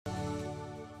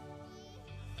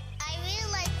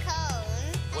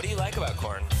What do you like about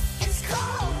corn? It's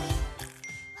cold.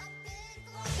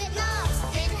 It knobs.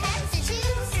 It has to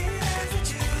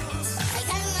choose. I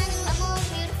got a more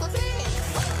beautiful thing.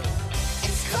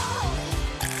 It's cold.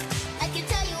 I can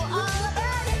tell you all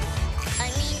about it.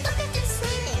 I mean, look at this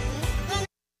thing.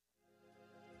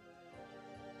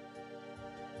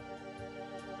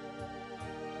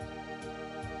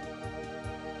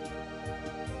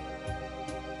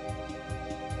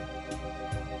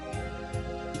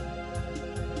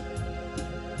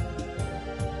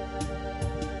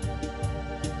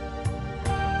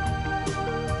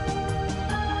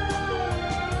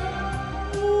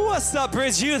 What's up,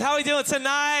 Bridge Youth? How are we doing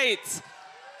tonight?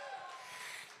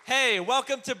 Hey,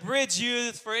 welcome to Bridge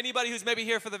Youth. For anybody who's maybe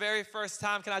here for the very first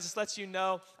time, can I just let you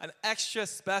know an extra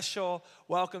special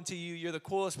welcome to you. You're the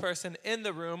coolest person in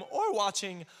the room or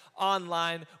watching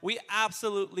online. We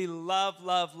absolutely love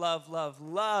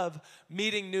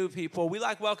meeting new people. We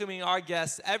like welcoming our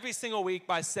guests every single week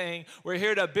by saying, we're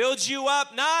here to build you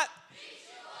up, not...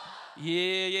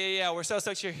 Yeah. We're so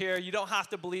stoked you're here. You don't have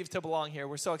to believe to belong here.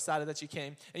 We're so excited that you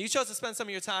came. And you chose to spend some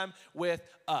of your time with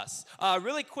us.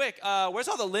 Really quick, where's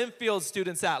all the Linfield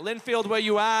students at? Linfield, where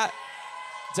you at?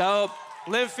 Dope.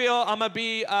 Linfield, I'm gonna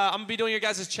be doing your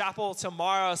guys' chapel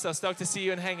tomorrow, so stoked to see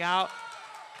you and hang out.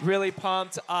 Really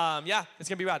pumped. Yeah, it's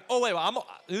gonna be rad. Oh, wait,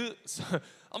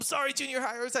 I'm sorry, junior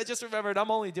hires. I just remembered I'm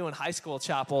only doing high school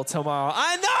chapel tomorrow.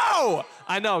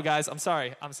 I know, guys. I'm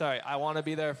sorry. I want to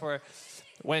be there for...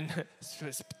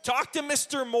 Talk to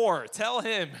Mr. Moore. Tell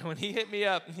him when he hit me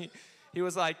up. He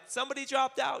was like, somebody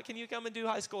dropped out. Can you come and do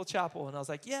high school chapel? And I was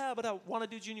like, yeah, but I want to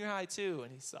do junior high too.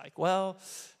 And he's like, well,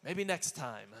 maybe next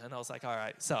time. And I was like, all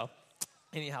right. So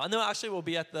anyhow, and then actually we'll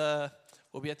be at the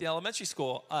elementary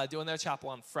school doing their chapel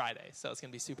on Friday. So it's going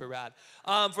to be super rad.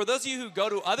 For those of you who go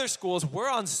to other schools,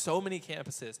 we're on so many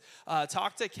campuses.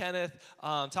 Talk to Kenneth.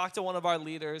 Talk to one of our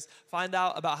leaders. Find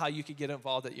out about how you could get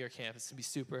involved at your campus. It's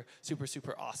going to be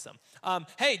super awesome.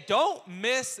 Hey, don't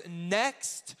miss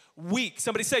next week.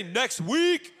 Somebody say next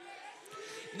week.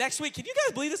 Next week. Can you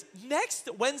guys believe this? Next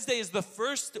Wednesday is the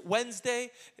first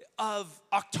Wednesday of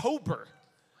October.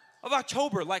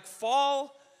 Like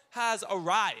fall has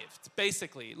arrived,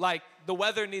 basically. Like, the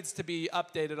weather needs to be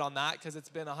updated on that because it's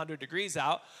been 100 degrees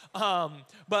out.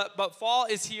 But fall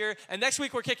is here, and next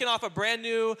week we're kicking off a brand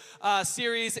new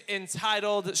series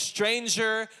entitled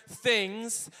Stranger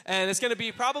Things, and it's going to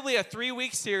be probably a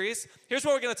 3-week series. Here's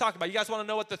what we're going to talk about. You guys want to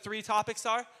know what the 3 topics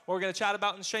are? What we're going to chat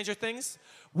about in Stranger Things?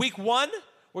 Week 1,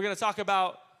 we're going to talk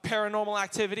about paranormal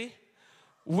activity.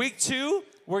 Week 2,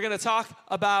 we're going to talk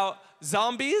about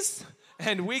zombies.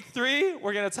 And week 3,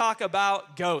 we're going to talk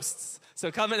about ghosts.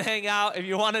 So come and hang out. If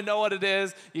you want to know what it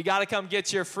is, you got to come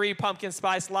get your free pumpkin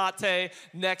spice latte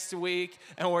next week,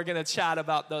 and we're going to chat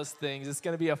about those things. It's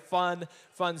going to be a fun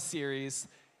series.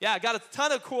 Yeah, got a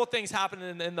ton of cool things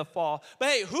happening in the fall. But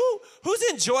hey, who's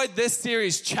enjoyed this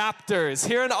series, Chapters?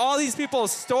 Hearing all these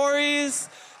people's stories,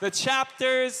 the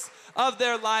chapters of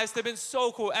their lives. They've been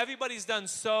so cool. Everybody's done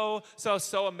so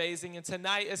amazing. And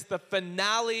tonight is the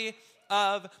finale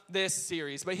of this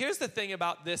series. But here's the thing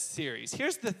about this series. Here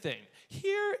is the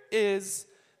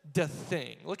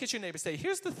thing. Look at your neighbor, say,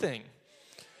 here's the thing.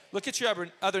 Look at your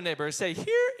other neighbor, say,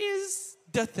 here is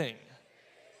the thing.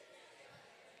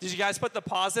 Did you guys put the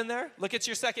pause in there? Look at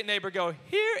your second neighbor, go,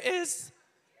 here is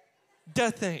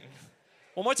the thing.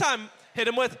 One more time, hit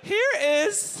him with, here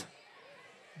is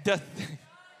the thing.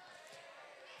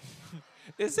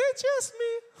 Is it just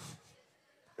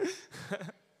me?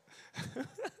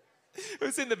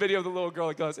 Who's seen the video of the little girl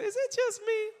that goes, is it just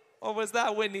me? Or was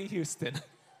that Whitney Houston?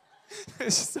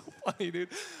 It's so funny, dude.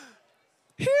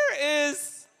 Here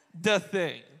is the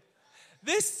thing.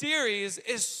 This series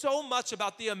is so much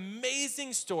about the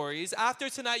amazing stories. After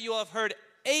tonight, you'll have heard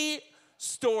 8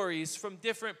 stories from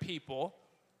different people.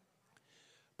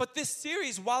 But this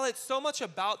series, while it's so much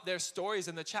about their stories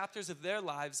and the chapters of their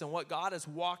lives and what God has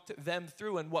walked them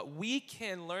through and what we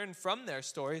can learn from their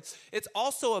stories, it's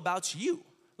also about you.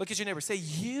 Look at your neighbor. Say,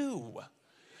 you.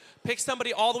 Pick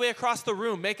somebody all the way across the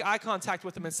room. Make eye contact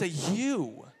with them and say,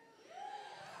 you.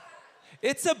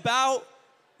 It's about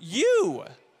you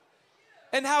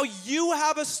and how you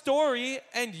have a story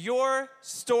and your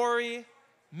story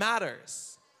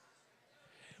matters.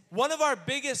 One of our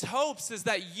biggest hopes is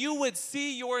that you would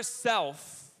see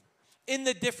yourself in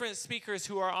the different speakers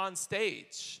who are on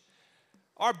stage.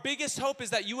 Our biggest hope is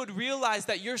that you would realize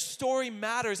that your story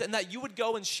matters and that you would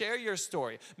go and share your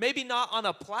story. Maybe not on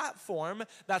a platform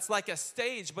that's like a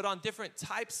stage, but on different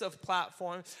types of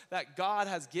platforms that God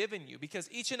has given you. Because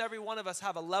each and every one of us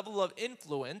have a level of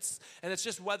influence, and it's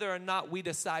just whether or not we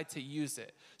decide to use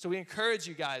it. So we encourage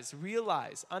you guys,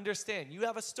 realize, understand, you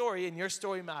have a story and your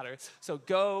story matters. So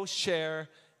go share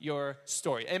your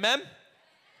story. Amen?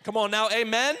 Come on now,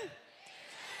 amen?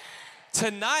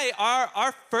 Tonight,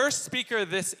 our first speaker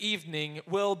this evening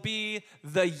will be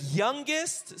the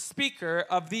youngest speaker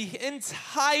of the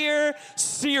entire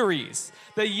series.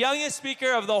 The youngest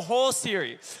speaker of the whole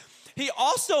series. He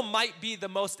also might be the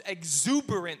most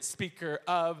exuberant speaker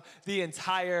of the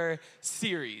entire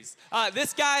series.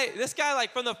 This guy,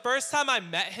 like from the first time I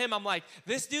met him, I'm like,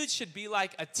 this dude should be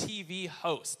like a TV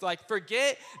host. Like,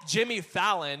 forget Jimmy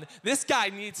Fallon. This guy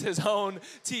needs his own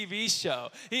TV show.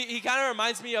 He kind of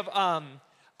reminds me of, what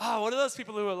are those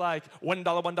people who are like, $1, $1,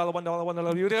 $1,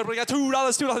 $1, we got $2,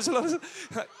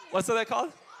 $2. What's that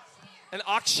called? An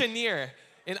auctioneer.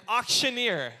 An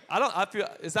auctioneer.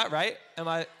 Is that right?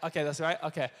 Okay, that's right?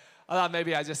 Okay. I thought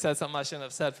maybe I just said something I shouldn't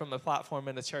have said from the platform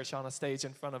in the church on a stage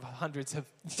in front of hundreds of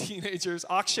teenagers.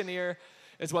 Auctioneer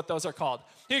is what those are called.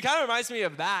 He kind of reminds me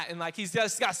of that, and like he's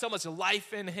just got so much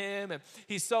life in him, and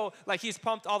he's so, like he's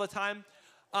pumped all the time.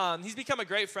 He's become a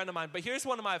great friend of mine, but here's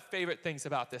one of my favorite things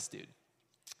about this dude.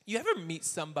 You ever meet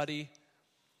somebody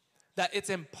that it's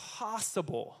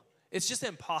just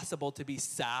impossible to be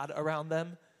sad around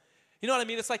them? You know what I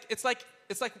mean? It's like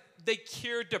they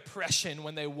cure depression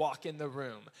when they walk in the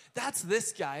room. That's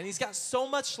this guy, and he's got so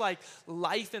much like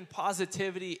life and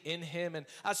positivity in him. And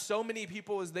as so many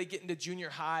people, as they get into junior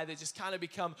high, they just kind of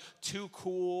become too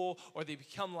cool, or they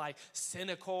become like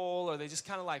cynical, or they just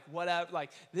kind of like whatever.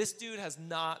 Like, this dude has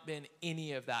not been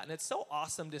any of that, and it's so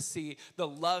awesome to see the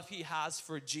love he has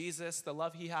for Jesus, the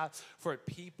love he has for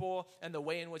people, and the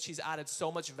way in which he's added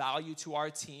so much value to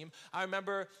our team. I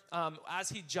remember as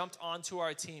he jumped onto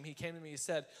our team, he came to me.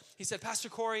 He said, Pastor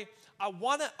Corey, I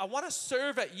want to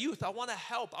serve at youth. I want to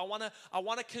help. I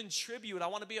want to contribute. I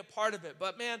want to be a part of it.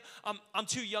 But man, I'm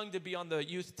too young to be on the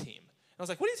youth team. And I was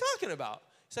like, what are you talking about?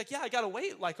 He's like, yeah, I got to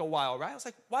wait like a while, right? I was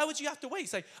like, why would you have to wait?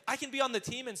 He's like, I can be on the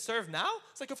team and serve now?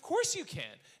 It's like, of course you can.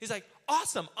 He's like,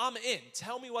 awesome, I'm in.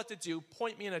 Tell me what to do.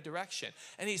 Point me in a direction.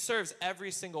 And he serves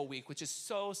every single week, which is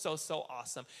so, so, so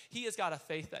awesome. He has got a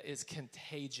faith that is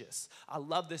contagious. I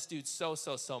love this dude so,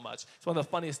 so, so much. It's one of the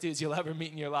funniest dudes you'll ever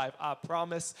meet in your life. I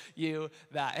promise you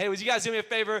that. Hey, would you guys do me a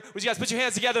favor? Would you guys put your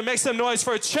hands together and make some noise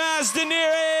for Chaz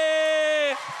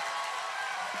Denieri?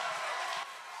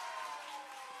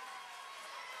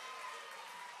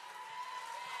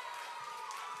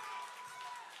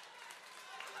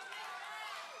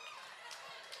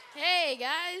 Hey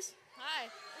guys, hi.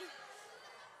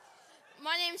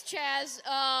 My name's Chaz.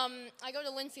 I go to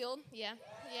Linfield. Yeah,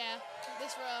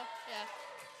 this row.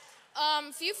 Yeah.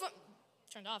 A few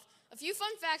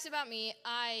fun facts about me.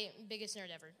 Biggest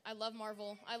nerd ever. I love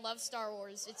Marvel. I love Star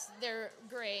Wars. They're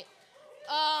great.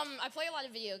 I play a lot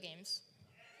of video games.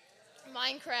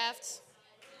 Minecraft.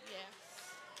 Yeah.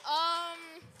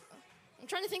 I'm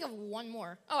trying to think of one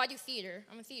more. Oh, I do theater.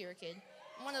 I'm a theater kid.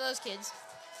 I'm one of those kids.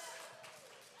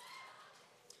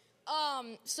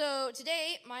 So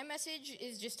today, my message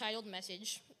is just titled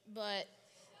Message, but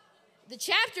the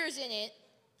chapters in it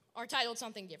are titled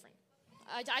something different.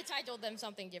 I titled them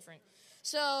something different.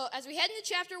 So as we head into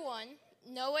chapter 1,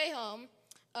 No Way Home,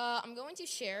 I'm going to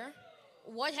share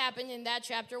what happened in that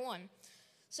chapter 1.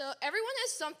 So everyone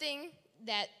has something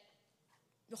that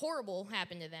horrible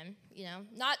happened to them,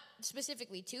 not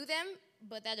specifically to them,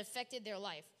 but that affected their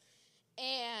life.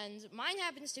 And mine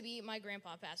happens to be my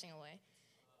grandpa passing away.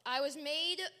 I was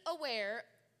made aware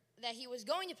that he was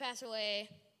going to pass away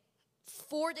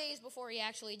 4 days before he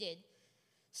actually did.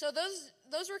 So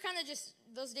those were kind of just,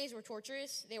 those days were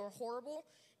torturous. They were horrible.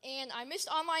 And I missed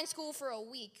online school for a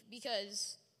week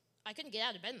because I couldn't get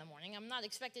out of bed in the morning. I'm not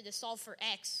expected to solve for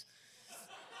X.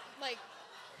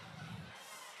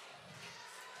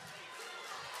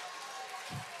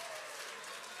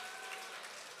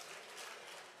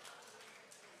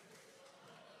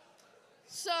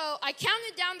 So I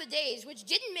counted down the days, which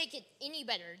didn't make it any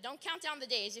better. Don't count down the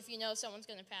days if you know someone's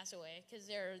going to pass away, because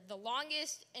they're the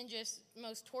longest and just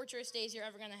most torturous days you're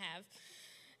ever going to have.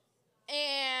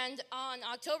 And on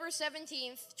October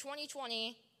 17th,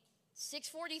 2020,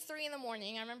 6:43 in the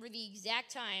morning, I remember the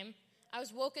exact time, I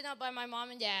was woken up by my mom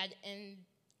and dad, and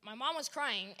my mom was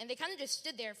crying, and they kind of just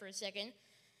stood there for a second.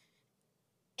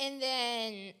 And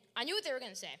then I knew what they were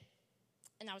going to say.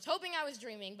 And I was hoping I was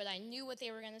dreaming, but I knew what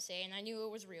they were going to say, and I knew it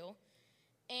was real.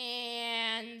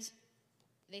 And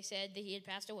they said that he had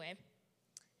passed away.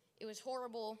 It was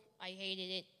horrible. I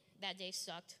hated it. That day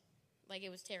sucked. Like, it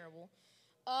was terrible.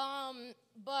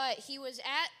 But he was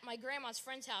at my grandma's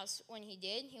friend's house when he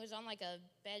did. He was on, like, a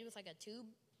bed with, like, a tube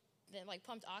that, like,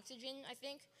 pumped oxygen, I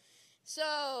think.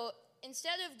 So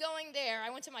instead of going there,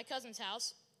 I went to my cousin's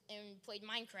house and played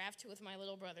Minecraft with my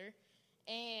little brother.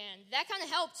 And that kind of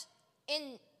helped.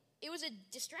 And it was a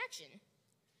distraction.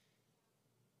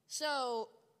 So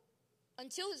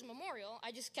until his memorial,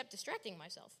 I just kept distracting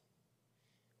myself,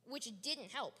 which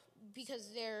didn't help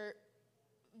because they're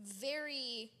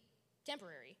very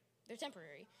temporary. They're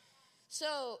temporary.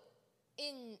 So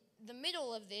in the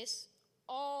middle of this,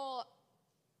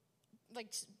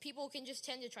 people can just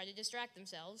tend to try to distract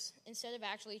themselves instead of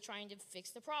actually trying to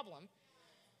fix the problem.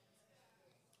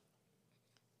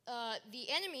 The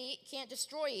enemy can't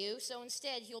destroy you, so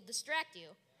instead he'll distract you.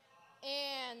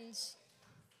 And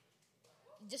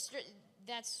just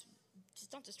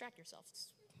don't distract yourself. It's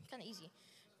kind of easy.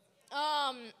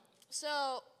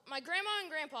 So my grandma and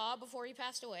grandpa, before he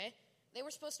passed away, they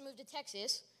were supposed to move to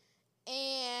Texas,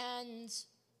 and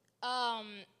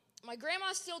my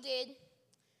grandma still did.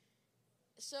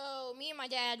 So me and my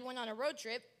dad went on a road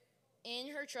trip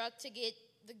in her truck to get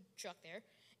the truck there,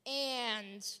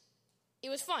 and it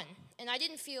was fun. And I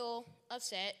didn't feel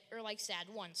upset or like sad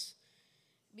once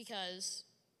because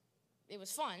it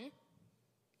was fun.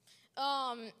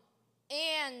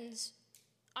 And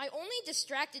I only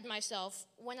distracted myself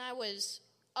when I was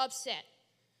upset.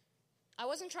 I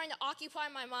wasn't trying to occupy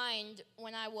my mind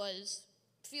when I was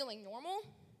feeling normal.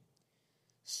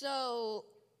 So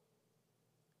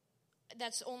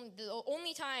the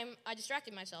only time I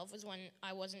distracted myself was when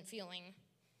I wasn't feeling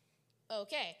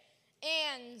okay.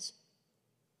 And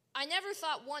I never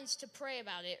thought once to pray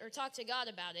about it or talk to God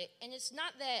about it. And it's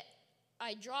not that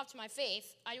I dropped my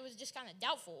faith. I was just kind of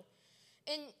doubtful.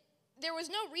 And there was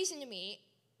no reason to be.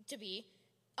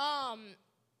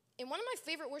 In one of my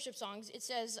favorite worship songs, it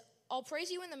says, "I'll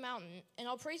praise you in the mountain, and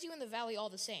I'll praise you in the valley all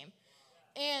the same."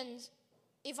 And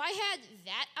if I had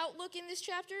that outlook in this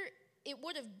chapter, it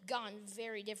would have gone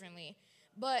very differently.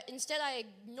 But instead, I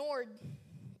ignored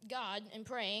God and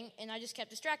praying, and I just kept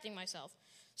distracting myself.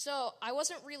 So I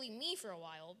wasn't really me for a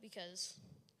while because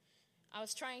I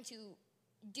was trying to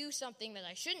do something that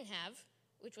I shouldn't have,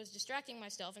 which was distracting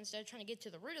myself instead of trying to get to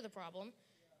the root of the problem.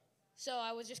 So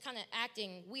I was just kind of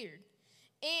acting weird.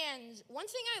 And one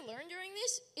thing I learned during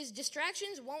this is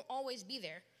distractions won't always be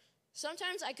there.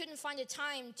 Sometimes I couldn't find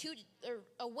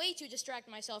a way to distract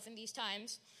myself in these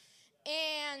times.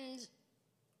 And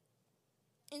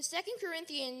in 2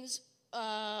 Corinthians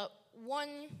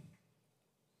 1,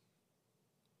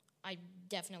 I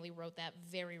definitely wrote that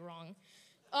very wrong.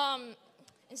 In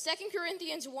 2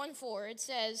 Corinthians 1:4, it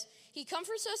says, "He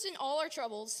comforts us in all our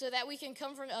troubles so that we can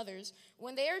comfort others.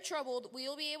 When they are troubled, we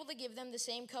will be able to give them the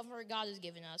same comfort God has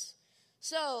given us."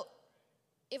 So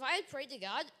if I had prayed to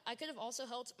God, I could have also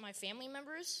helped my family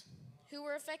members who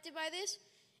were affected by this,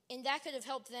 and that could have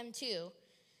helped them too.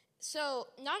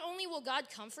 So not only will God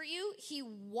comfort you, he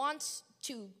wants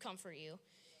to comfort you.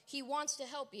 He wants to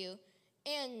help you.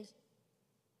 And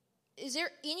is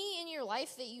there anyone in your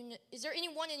life that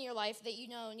you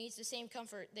know needs the same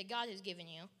comfort that God has given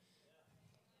you?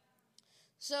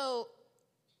 So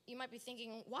you might be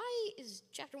thinking, why is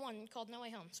chapter 1 called No Way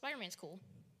Home? Spider-Man's cool.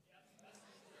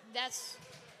 That's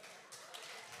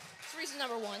reason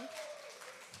number 1.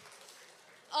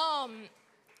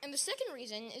 And the second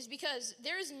reason is because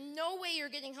there is no way you're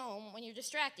getting home when you're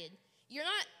distracted.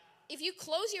 If you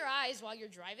close your eyes while you're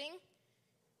driving,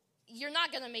 you're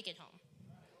not going to make it home.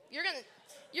 You're gonna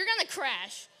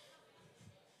crash.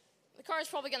 The car is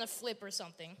probably gonna flip or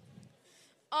something.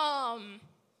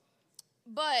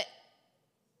 But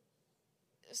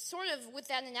sort of with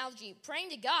that analogy, praying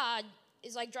to God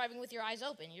is like driving with your eyes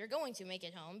open. You're going to make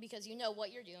it home because you know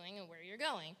what you're doing and where you're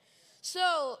going.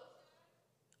 So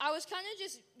I was kind of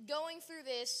just going through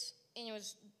this, and it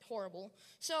was horrible.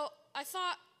 So I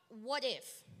thought, what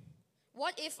if?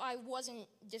 What if I wasn't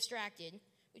distracted?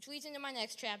 Which leads into my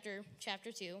next chapter,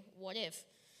 chapter 2, what if?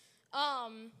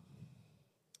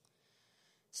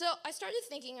 So I started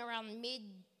thinking around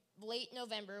late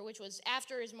November, which was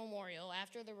after his memorial,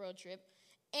 after the road trip,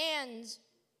 and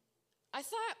I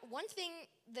thought one thing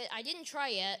that I didn't try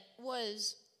yet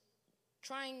was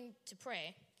trying to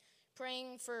pray.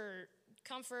 Praying for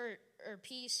comfort or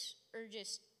peace or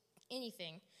just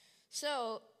anything.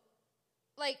 So,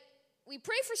 we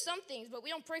pray for some things, but we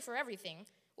don't pray for everything.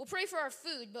 We'll pray for our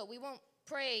food, but we won't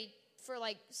pray for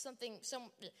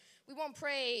we won't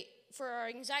pray for our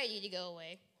anxiety to go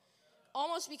away.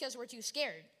 Almost because we're too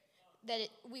scared that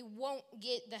we won't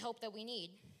get the help that we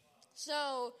need.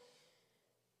 So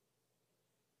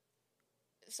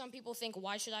some people think,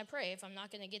 why should I pray if I'm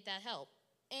not going to get that help?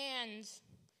 And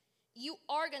you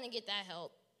are going to get that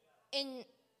help. And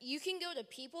you can go to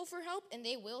people for help, and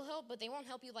they will help, but they won't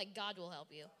help you like God will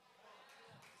help you.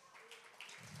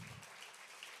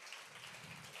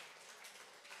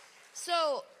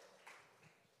 So,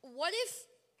 what if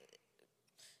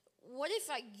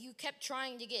you kept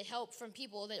trying to get help from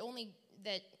people that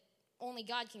only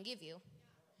God can give you?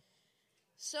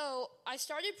 So I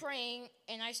started praying,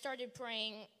 and I started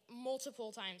praying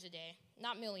multiple times a day.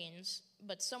 Not millions,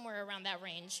 but somewhere around that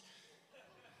range.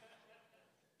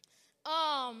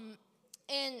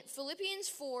 And Philippians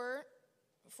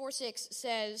 4:6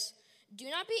 says, "Do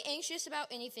not be anxious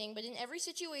about anything, but in every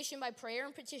situation by prayer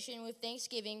and petition with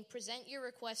thanksgiving, present your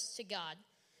requests to God."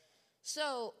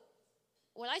 So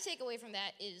what I take away from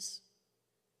that is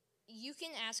you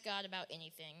can ask God about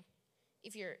anything.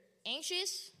 If you're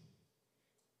anxious,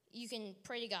 you can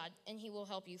pray to God, and he will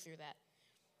help you through that.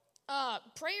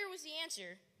 Prayer was the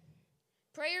answer.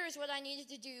 Prayer is what I needed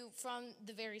to do from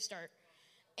the very start.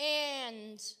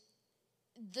 And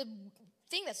the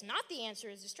thing that's not the answer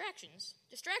is distractions.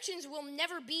 Distractions will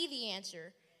never be the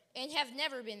answer and have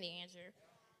never been the answer.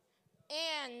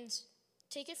 And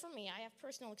take it from me, I have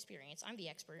personal experience. I'm the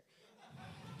expert.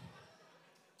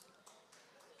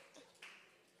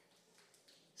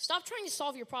 Stop trying to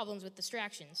solve your problems with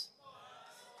distractions.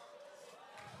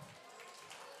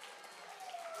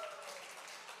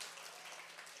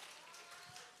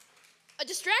 A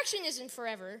distraction isn't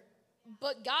forever,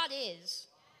 but God is.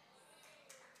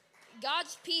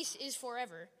 God's peace is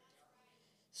forever.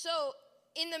 So,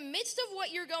 in the midst of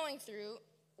what you're going through,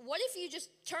 what if you just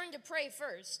turn to pray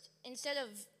first instead of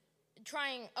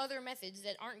trying other methods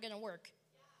that aren't going to work,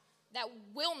 that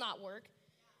will not work,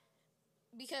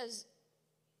 because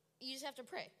you just have to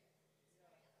pray.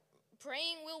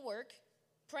 Praying will work.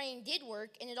 Praying did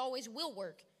work, and it always will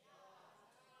work.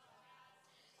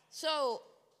 So,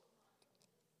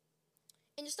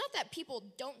 and it's not that people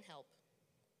don't help.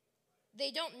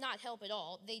 They don't not help at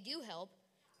all. They do help,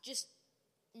 just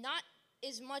not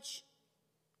as much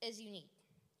as you need.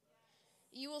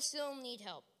 You will still need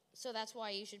help, so that's why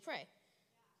you should pray.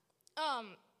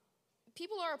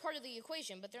 People are a part of the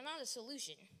equation, but they're not a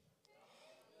solution.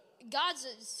 God's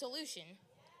a solution.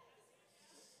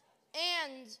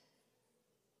 And,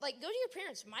 go to your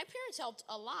parents. My parents helped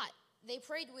a lot. They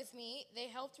prayed with me. They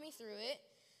helped me through it.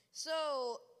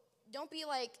 So, don't be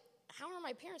like, how are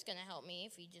my parents going to help me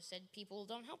if you just said people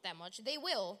don't help that much? They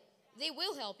will. They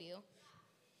will help you.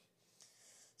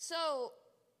 So,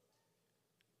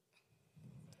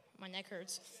 my neck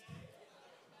hurts.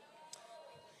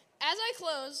 As I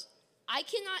close, I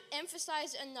cannot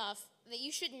emphasize enough that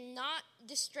you should not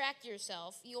distract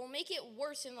yourself. You'll make it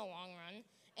worse in the long run,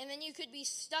 and then you could be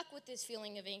stuck with this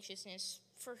feeling of anxiousness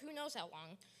for who knows how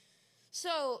long.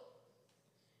 So,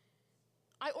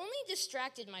 I only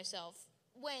distracted myself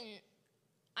when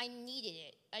I needed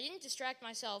it. I didn't distract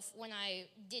myself when I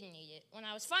didn't need it. When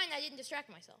I was fine, I didn't distract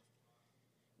myself.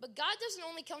 But God doesn't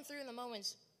only come through in the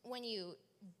moments when you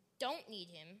don't need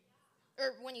him,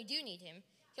 or when you do need him.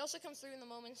 He also comes through in the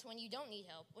moments when you don't need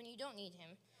help, when you don't need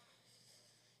him.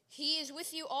 He is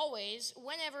with you always,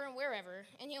 whenever and wherever,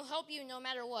 and he'll help you no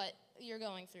matter what you're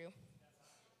going through.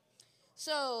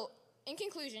 So, in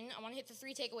conclusion, I want to hit the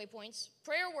 3 takeaway points.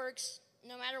 Prayer works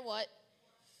no matter what.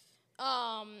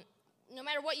 No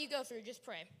matter what you go through, just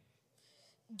pray.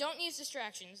 Don't use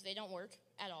distractions. They don't work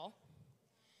at all.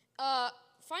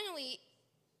 Finally,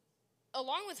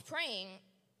 along with praying,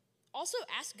 also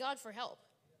ask God for help.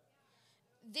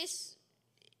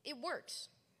 It works.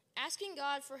 Asking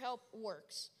God for help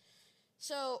works.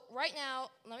 So right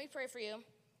now, let me pray for you.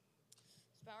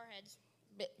 Let's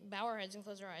bow our heads and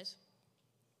close our eyes.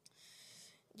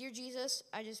 Dear Jesus,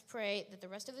 I just pray that the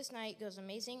rest of this night goes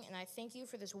amazing, and I thank you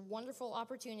for this wonderful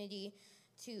opportunity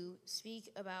to speak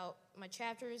about my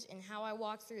chapters and how I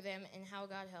walked through them and how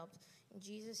God helped. In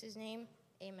Jesus' name,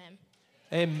 amen.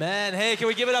 Amen. Hey, can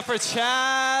we give it up for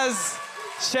Chaz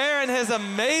sharing his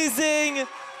amazing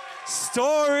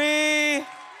story?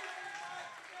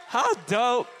 How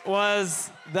dope was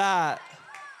that?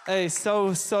 Hey,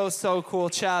 so cool.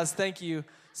 Chaz, thank you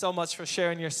so much for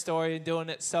sharing your story and doing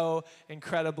it so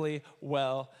incredibly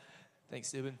well. Thanks,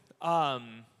 Zubin.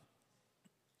 Man,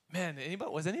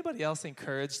 was anybody else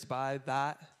encouraged by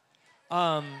that?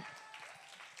 I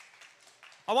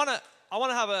want to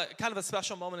have a kind of a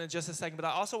special moment in just a second, but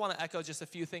I also want to echo just a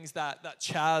few things that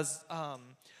Chaz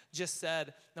just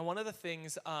said. Now, one of the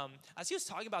things, as he was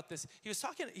talking about this,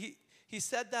 he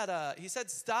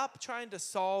said, stop trying to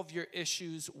solve your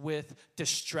issues with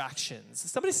distractions.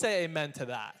 Somebody say amen to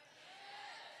that.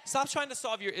 Stop trying to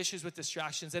solve your issues with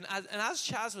distractions. And as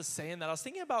Chaz was saying that, I was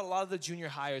thinking about a lot of the junior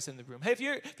hires in the room. Hey, if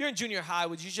you're in junior high,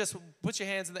 would you just put your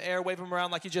hands in the air, wave them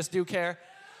around like you just do care?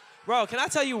 Bro, can I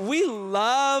tell you, we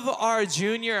love our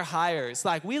junior hires.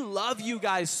 Like, we love you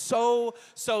guys so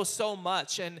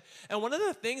much. And one of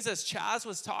the things as Chaz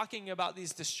was talking about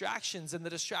these distractions and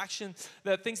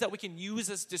the things that we can use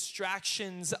as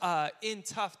distractions in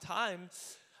tough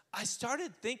times, I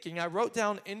started thinking, I wrote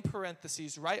down in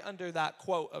parentheses right under that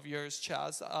quote of yours,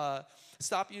 Chaz,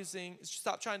 stop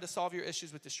trying to solve your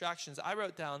issues with distractions. I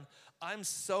wrote down, I'm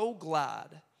so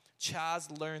glad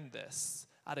Chaz learned this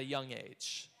at a young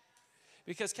age.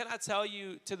 Because can I tell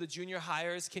you to the junior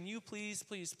hires, can you please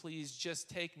just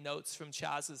take notes from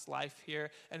Chaz's life here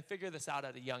and figure this out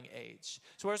at a young age?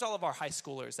 So where's all of our high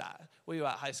schoolers at? Where you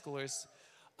at, high schoolers?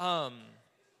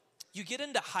 You get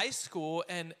into high school,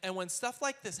 and when stuff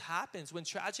like this happens, when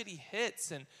tragedy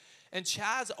hits, and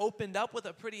Chaz opened up with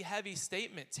a pretty heavy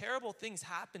statement, terrible things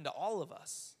happen to all of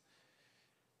us.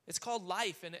 It's called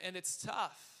life, and it's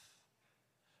tough.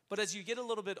 But as you get a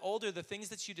little bit older, the things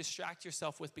that you distract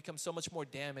yourself with become so much more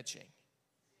damaging.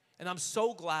 And I'm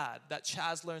so glad that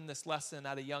Chaz learned this lesson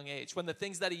at a young age, when the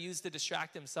things that he used to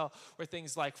distract himself were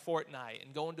things like Fortnite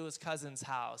and going to his cousin's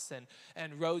house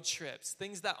and road trips,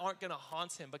 things that aren't going to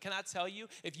haunt him. But can I tell you,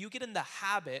 if you get in the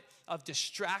habit of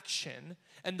distraction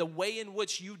and the way in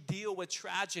which you deal with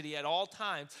tragedy at all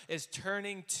times is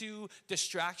turning to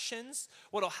distractions,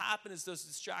 what will happen is those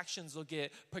distractions will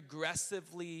get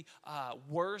progressively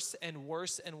worse and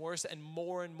worse and worse and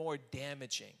more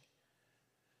damaging.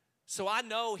 So I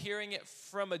know, hearing it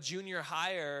from a junior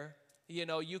hire,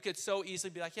 you could so easily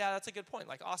be like, yeah, that's a good point.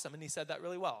 Like, awesome. And he said that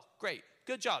really well. Great.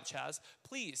 Good job, Chaz.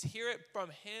 Please hear it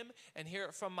from him and hear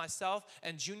it from myself.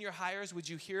 And junior hires, would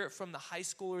you hear it from the high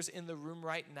schoolers in the room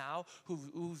right now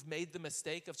who've made the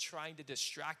mistake of trying to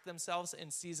distract themselves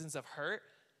in seasons of hurt?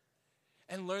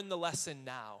 And learn the lesson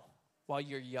now while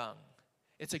you're young.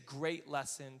 It's a great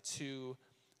lesson to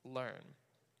learn.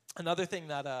 Another thing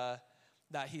that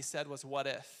he said was, what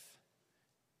if?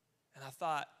 And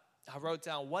I wrote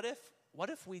down, what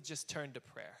if we just turned to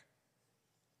prayer?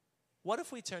 What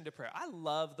if we turned to prayer? I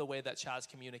love the way that Chaz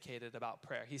communicated about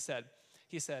prayer. He said,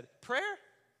 prayer,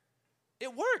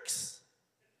 it works.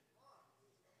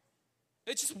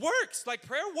 It just works. Like,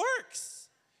 prayer works.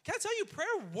 Can I tell you,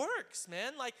 prayer works,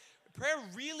 man? Like, prayer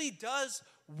really does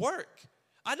work.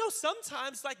 I know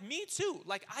sometimes, like, me too.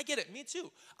 Like, I get it, me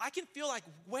too. I can feel like,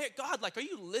 where, God, like, are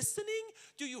you listening?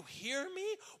 Do you hear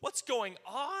me? What's going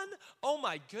on? Oh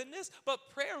my goodness. But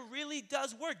prayer really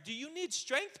does work. Do you need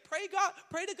strength? Pray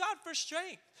to God for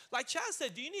strength. Like Chaz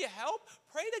said, do you need help?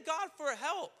 Pray to God for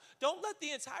help. Don't let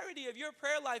the entirety of your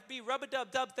prayer life be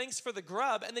rub-a-dub-dub, thanks for the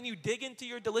grub, and then you dig into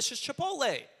your delicious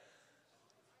Chipotle.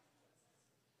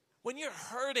 When you're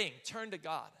hurting, turn to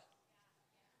God.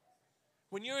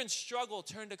 When you're in struggle,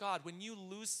 turn to God. When you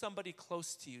lose somebody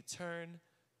close to you, turn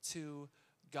to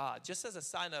God. Just as a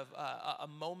sign of a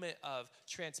moment of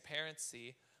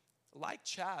transparency, like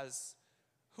Chaz,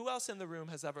 who else in the room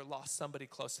has ever lost somebody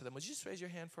close to them? Would you just raise your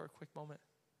hand for a quick moment?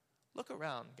 Look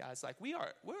around, guys. Like,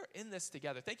 we're in this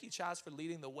together. Thank you, Chaz, for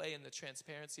leading the way in the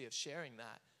transparency of sharing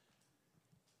that.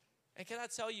 And can I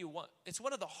tell you, it's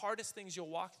one of the hardest things you'll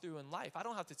walk through in life. I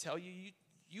don't have to tell you.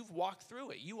 You've walked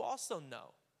through it. You also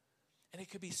know. And it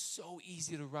could be so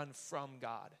easy to run from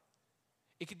God.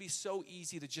 It could be so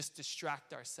easy to just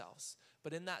distract ourselves.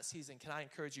 But in that season, can I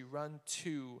encourage you, run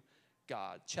to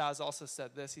God. Chaz also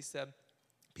said this. He said,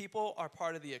 people are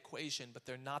part of the equation, but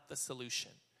they're not the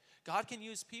solution. God can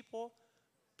use people.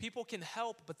 People can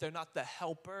help, but they're not the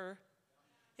helper.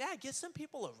 Yeah, get some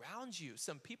people around you,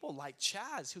 some people like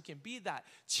Chaz who can be that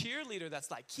cheerleader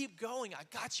that's like, keep going, I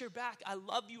got your back, I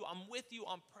love you, I'm with you,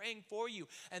 I'm praying for you.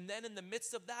 And then in the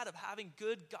midst of that, of having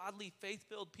good, godly,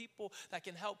 faith-filled people that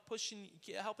can help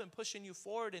and pushing you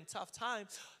forward in tough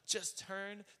times, just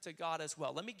turn to God as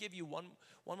well. Let me give you one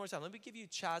more time. Let me give you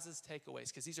Chaz's takeaways,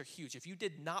 because these are huge. If you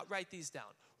did not write these down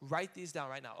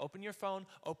right now. Open your phone,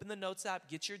 open the notes app,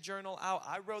 get your journal out.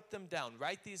 I wrote them down.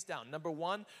 Write these down. Number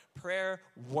 1, prayer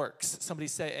works. Somebody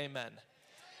say amen.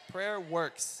 Prayer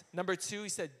works. Number 2, he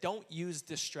said, don't use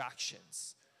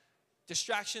distractions.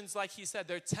 Distractions, like he said,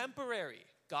 they're temporary.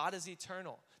 God is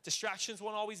eternal. Distractions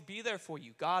won't always be there for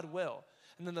you. God will.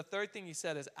 And then the third thing he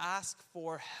said is ask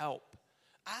for help.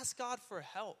 Ask God for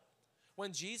help.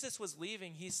 When Jesus was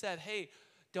leaving, he said, hey,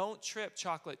 don't trip,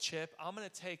 chocolate chip. I'm going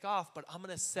to take off, but I'm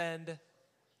going to send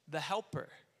the helper.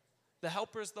 The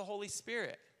helper is the Holy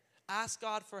Spirit. Ask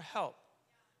God for help.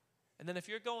 And then if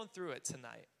you're going through it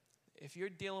tonight, if you're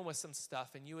dealing with some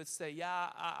stuff and you would say, yeah,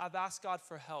 I've asked God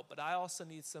for help, but I also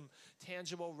need some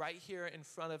tangible right here in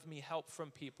front of me help from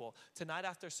people. Tonight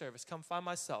after service, come find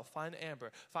myself, find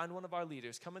Amber, find one of our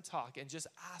leaders, come and talk and just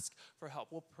ask for help.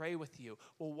 We'll pray with you.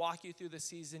 We'll walk you through the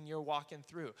season you're walking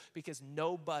through, because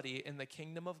nobody in the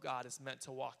kingdom of God is meant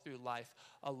to walk through life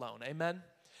alone. Amen?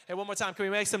 Hey, one more time, can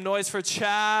we make some noise for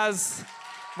Chaz?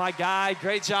 My guy,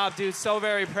 great job, dude. So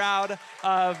very proud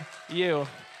of you.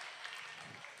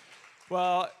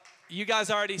 Well, you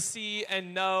guys already see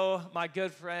and know my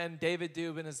good friend David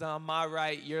Dubin is on my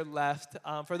right, your left.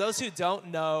 For those who don't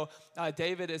know,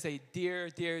 David is a dear,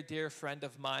 dear, dear friend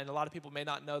of mine. A lot of people may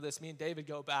not know this. Me and David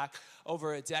go back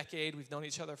over a decade. We've known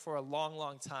each other for a long,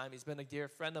 long time. He's been a dear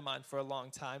friend of mine for a long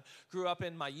time. Grew up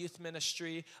in my youth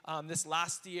ministry. This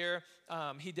last year,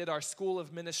 he did our school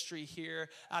of ministry here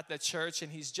at the church,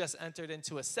 and he's just entered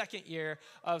into a second year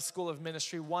of school of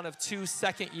ministry, one of 2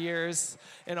 second years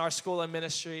in our school of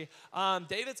ministry.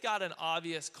 David's got an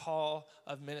obvious call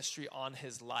of ministry on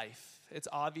his life. It's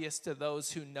obvious to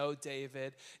those who know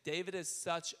David. David is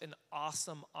such an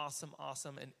awesome, awesome,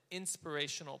 awesome, and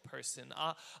inspirational person.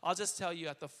 I'll just tell you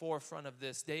at the forefront of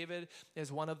this, David is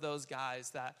one of those guys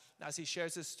that as he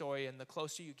shares his story, and the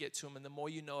closer you get to him and the more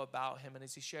you know about him, and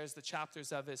as he shares the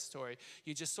chapters of his story,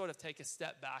 you just sort of take a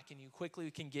step back and you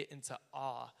quickly can get into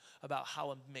awe about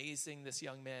how amazing this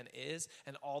young man is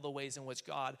and all the ways in which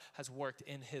God has worked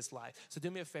in his life. So do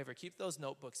me a favor, keep those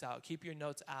notebooks out, keep your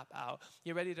notes app out.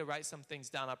 You're ready to write some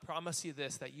things down. I promise you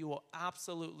this, that you will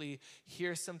absolutely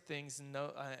hear some things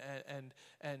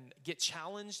and get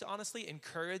challenged, honestly,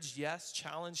 encouraged, yes,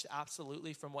 challenged,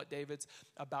 absolutely, from what David's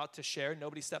about to share.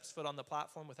 Nobody steps foot on the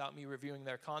platform without me reviewing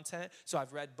their content. So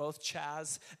I've read both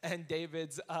Chaz and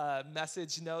David's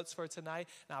message notes for tonight.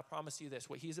 And I promise you this,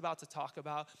 what he's about to talk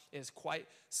about is quite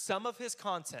some of his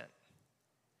content.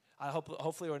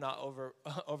 Hopefully we're not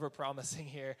over promising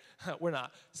here. We're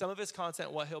not. Some of his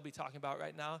content, what he'll be talking about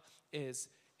right now, is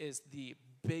the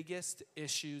biggest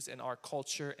issues in our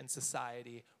culture and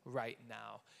society right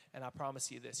now. And I promise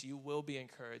you this, you will be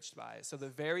encouraged by it. So the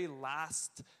very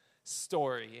last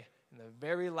story and the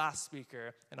very last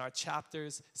speaker in our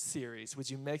chapters series, would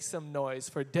you make some noise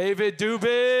for David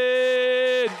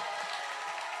Dubin?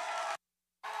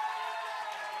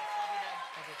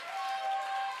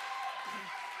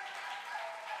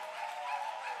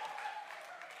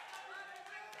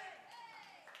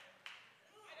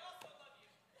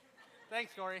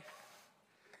 Thanks, Corey.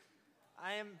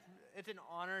 It's an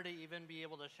honor to even be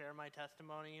able to share my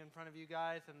testimony in front of you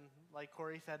guys. And like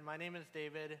Corey said, my name is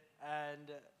David,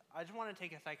 and I just want to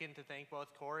take a second to thank both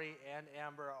Corey and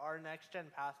Amber, our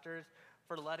next-gen pastors,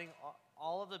 for letting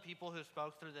all of the people who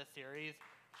spoke through this series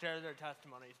share their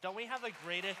testimonies. Don't we have the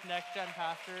greatest next-gen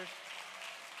pastors?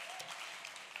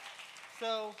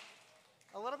 So,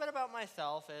 a little bit about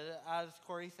myself. As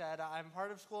Corey said, I'm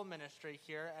part of school ministry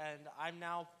here, and I'm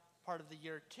now part of the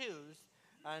year 2s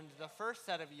and the first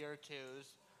set of year 2s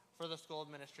for the school of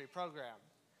ministry program.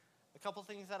 A couple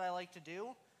things that I like to do.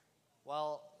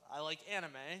 Well, I like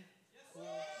anime.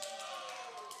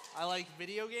 I like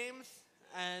video games,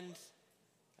 and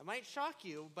it might shock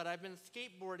you, but I've been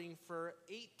skateboarding for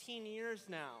 18 years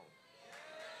now.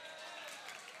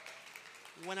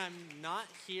 When I'm not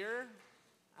here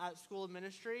at school of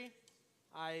ministry,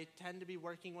 I tend to be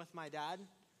working with my dad,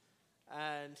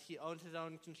 and he owns his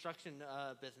own construction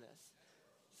business.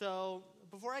 So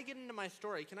before I get into my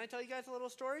story, can I tell you guys a little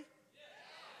story? Yeah.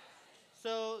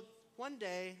 So one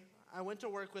day, I went to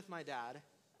work with my dad,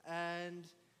 and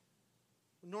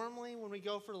normally when we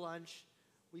go for lunch,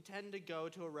 we tend to go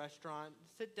to a restaurant,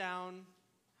 sit down,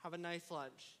 have a nice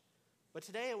lunch. But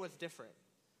today it was different.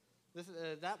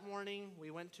 That morning,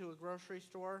 we went to a grocery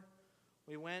store.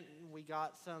 We went and we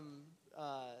got some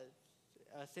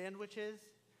sandwiches,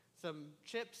 some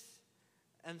chips,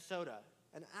 and soda.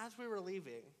 And as we were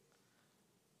leaving,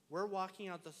 we're walking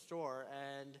out the store,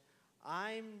 and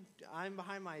I'm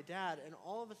behind my dad, and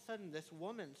all of a sudden, this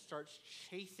woman starts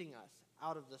chasing us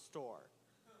out of the store.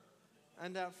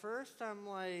 And at first, I'm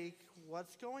like,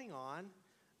 what's going on?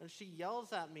 And she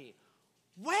yells at me,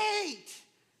 "Wait!"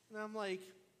 And I'm like,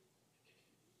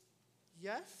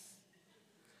 "Yes?"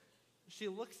 She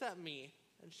looks at me,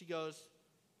 and she goes,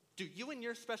 "Do you and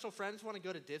your special friends want to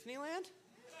go to Disneyland?"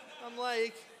 I'm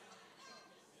like,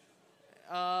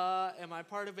 am I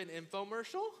part of an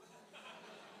infomercial?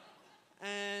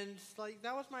 And like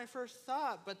that was my first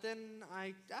thought, but then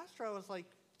I asked her, I was like,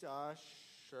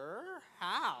 sure,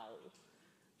 how?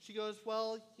 She goes,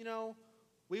 well,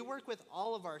 we work with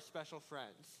all of our special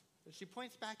friends. And she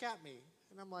points back at me,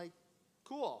 and I'm like,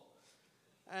 cool.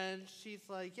 And she's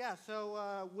like, yeah,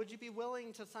 so would you be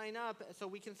willing to sign up so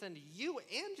we can send you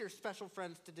and your special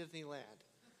friends to Disneyland?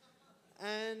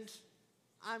 And,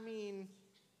 I mean,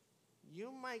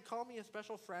 you might call me a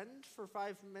special friend for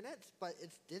 5 minutes, but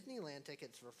it's Disneyland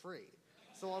tickets for free.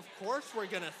 So, of course, we're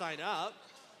going to sign up.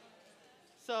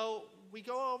 So, we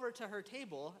go over to her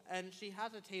table, and she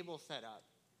has a table set up.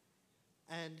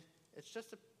 And it's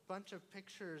just a bunch of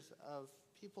pictures of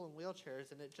people in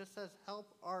wheelchairs, and it just says,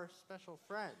 help our special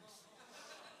friends.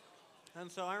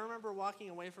 And so I remember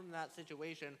walking away from that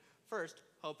situation, first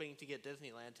hoping to get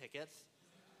Disneyland tickets.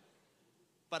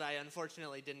 But I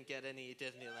unfortunately didn't get any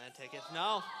Disneyland tickets.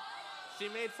 No, she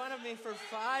made fun of me for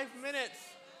 5 minutes.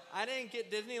 I didn't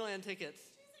get Disneyland tickets.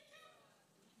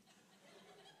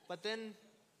 But then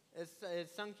it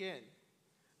sunk in.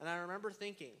 And I remember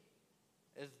thinking,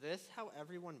 is this how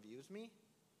everyone views me?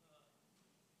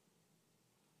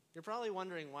 You're probably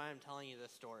wondering why I'm telling you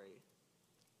this story.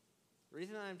 The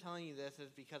reason I'm telling you this is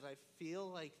because I feel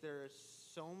like there's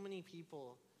so many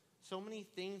people, so many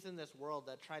things in this world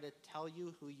that try to tell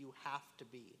you who you have to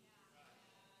be.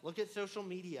 Look at social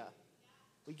media.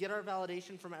 We get our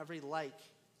validation from every like,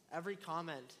 every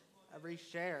comment, every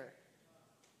share.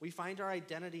 We find our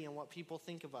identity in what people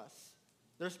think of us.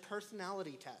 There's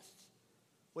personality tests,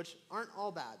 which aren't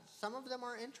all bad. Some of them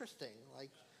are interesting,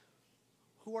 like,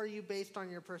 who are you based on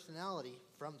your personality?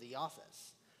 From The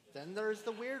Office. Then there's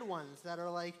the weird ones that are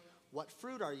like, what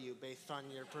fruit are you based on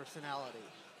your personality?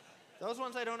 Those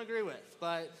ones I don't agree with,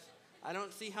 but I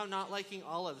don't see how not liking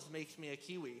olives makes me a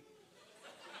Kiwi.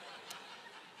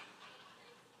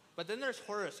 But then there's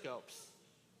horoscopes,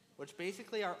 which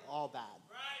basically are all bad.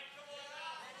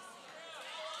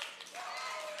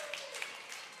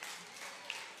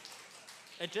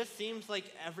 It just seems like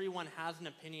everyone has an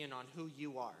opinion on who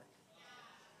you are.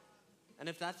 And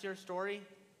if that's your story,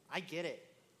 I get it.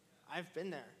 I've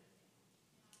been there.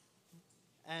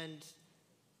 And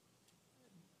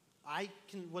I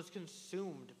was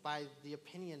consumed by the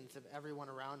opinions of everyone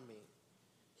around me.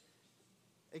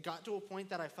 It got to a point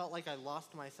that I felt like I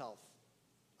lost myself.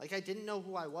 Like I didn't know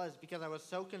who I was because I was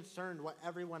so concerned what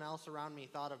everyone else around me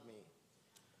thought of me.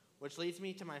 Which leads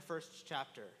me to my first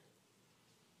chapter.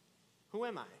 Who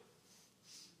am I?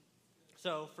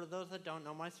 So, for those that don't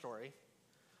know my story,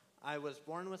 I was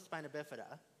born with spina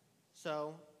bifida.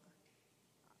 So,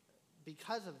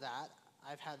 because of that,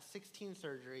 I've had 16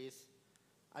 surgeries.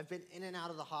 I've been in and out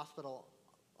of the hospital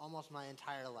almost my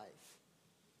entire life.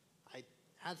 I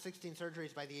had 16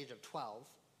 surgeries by the age of 12.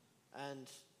 And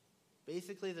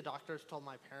basically the doctors told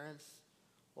my parents,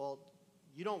 well,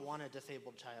 you don't want a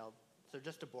disabled child, so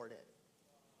just abort it.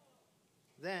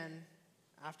 Then,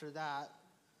 after that,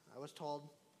 I was told,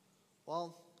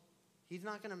 well, he's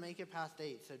not going to make it past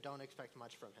 8, so don't expect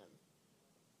much from him.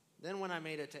 Then when I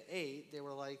made it to 8, they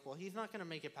were like, well, he's not going to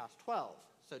make it past 12,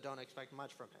 so don't expect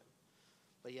much from him.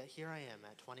 But yet here I am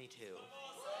at 22.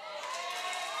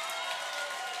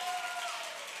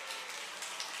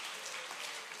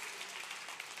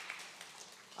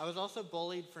 I was also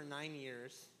bullied for 9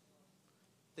 years.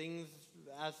 Things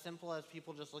as simple as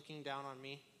people just looking down on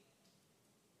me,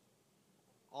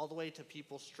 all the way to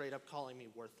people straight up calling me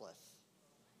worthless.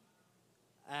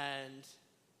 And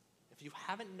if you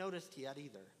haven't noticed yet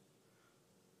either,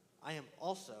 I am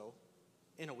also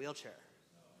in a wheelchair.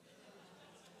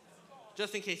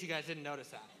 Just in case you guys didn't notice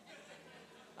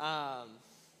that.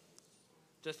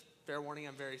 Just fair warning,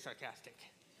 I'm very sarcastic.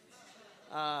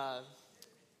 I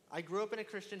grew up in a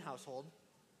Christian household.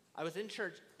 I was in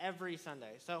church every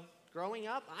Sunday. So growing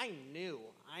up, I knew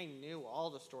all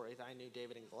the stories. I knew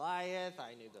David and Goliath.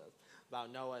 I knew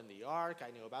about Noah and the ark.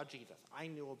 I knew about Jesus. I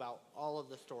knew about all of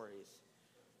the stories.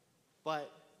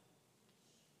 But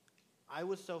I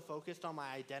was so focused on my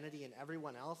identity and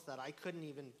everyone else that I couldn't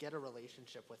even get a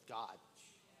relationship with God.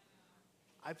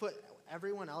 I put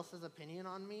everyone else's opinion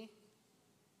on me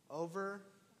over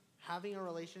having a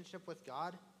relationship with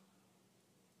God.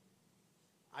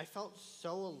 I felt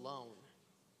so alone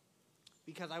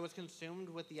because I was consumed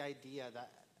with the idea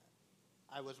that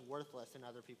I was worthless in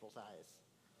other people's eyes.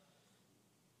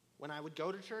 When I would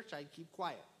go to church, I'd keep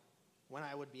quiet. When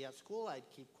I would be at school, I'd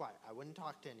keep quiet. I wouldn't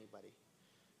talk to anybody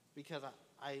because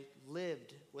I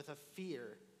lived with a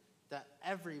fear that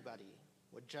everybody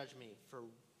would judge me for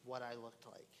what I looked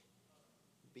like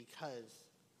because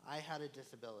I had a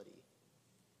disability.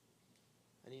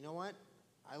 And you know what?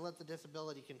 I let the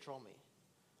disability control me.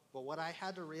 But what I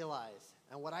had to realize,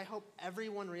 and what I hope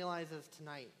everyone realizes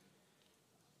tonight,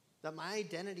 that my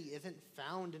identity isn't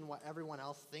found in what everyone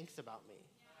else thinks about me,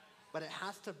 but it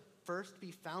has to first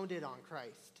be founded on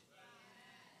Christ.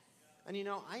 And you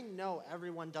know, I know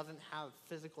everyone doesn't have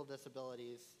physical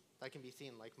disabilities that can be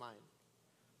seen like mine.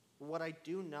 But what I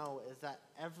do know is that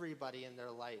everybody in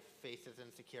their life faces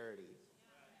insecurity.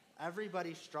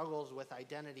 Everybody struggles with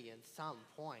identity at some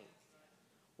point,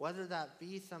 whether that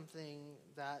be something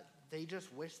that they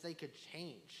just wish they could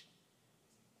change.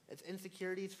 It's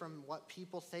insecurities from what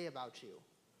people say about you,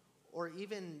 or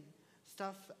even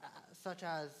stuff such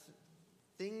as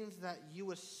things that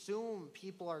you assume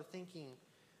people are thinking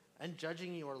and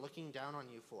judging you or looking down on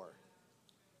you for.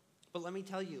 But let me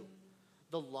tell you,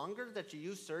 the longer that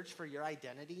you search for your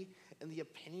identity in the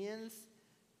opinions,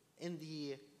 in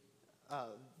the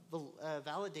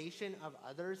validation of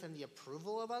others and the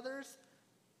approval of others,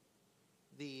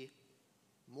 the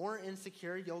more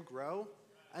insecure you'll grow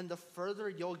and the further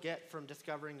you'll get from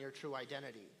discovering your true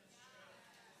identity.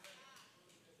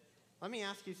 Let me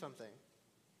ask you something.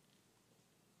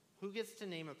 Who gets to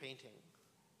name a painting?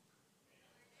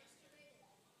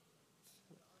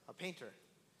 A painter.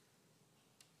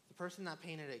 The person that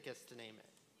painted it gets to name it.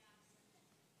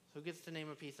 Who gets to name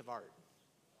a piece of art?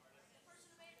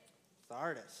 It's the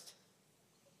artist.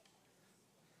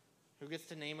 Who gets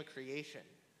to name a creation?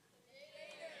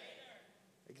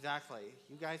 Exactly.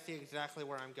 You guys see exactly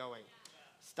where I'm going.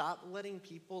 Stop letting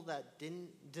people that didn't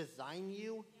design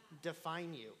you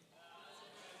define you.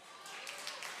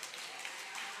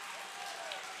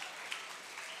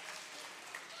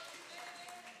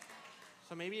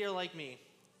 So maybe you're like me,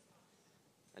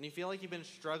 and you feel like you've been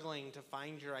struggling to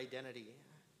find your identity.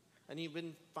 And you've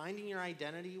been finding your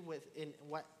identity within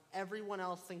what everyone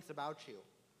else thinks about you.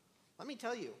 Let me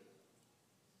tell you,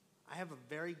 I have a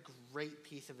very great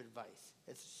piece of advice.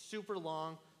 It's super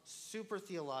long, super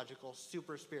theological,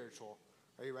 super spiritual.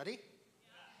 Are you ready?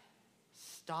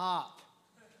 Stop.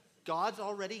 God's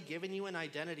already given you an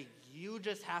identity. You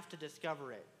just have to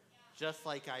discover it, just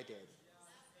like I did.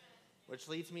 Which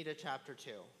leads me to chapter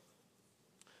 2.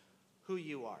 Who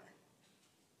you are.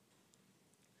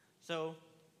 So,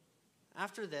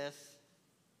 after this,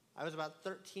 I was about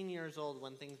 13 years old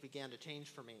when things began to change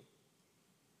for me.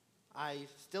 I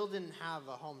still didn't have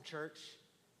a home church.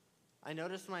 I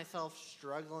noticed myself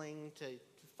struggling to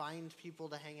find people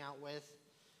to hang out with,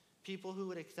 people who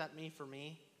would accept me for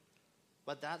me.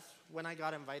 But that's when I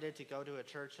got invited to go to a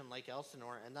church in Lake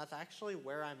Elsinore, and that's actually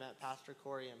where I met Pastor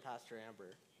Corey and Pastor Amber.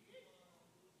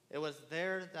 It was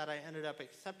there that I ended up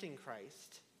accepting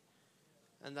Christ,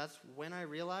 and that's when I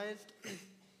realized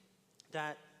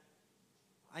that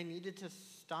I needed to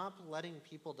stop letting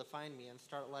people define me and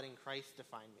start letting Christ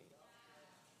define me.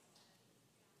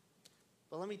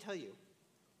 But let me tell you,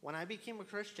 when I became a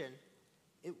Christian,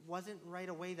 it wasn't right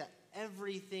away that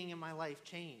everything in my life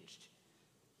changed.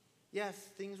 Yes,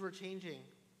 things were changing,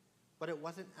 but it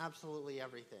wasn't absolutely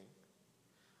everything.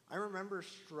 I remember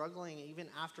struggling even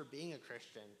after being a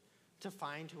Christian to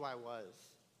find who I was.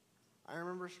 I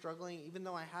remember struggling even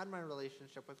though I had my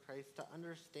relationship with Christ to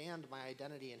understand my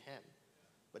identity in Him.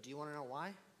 But do you want to know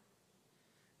why?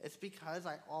 It's because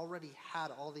I already had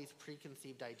all these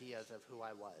preconceived ideas of who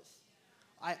I was.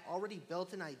 I already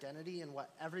built an identity in what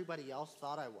everybody else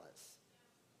thought I was.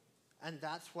 And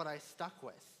that's what I stuck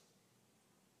with.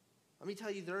 Let me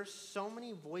tell you, there are so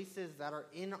many voices that are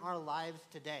in our lives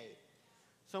today.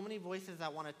 So many voices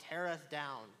that want to tear us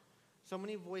down. So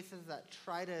many voices that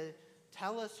try to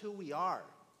tell us who we are.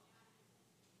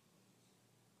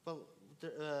 But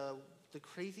the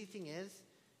crazy thing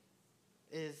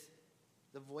is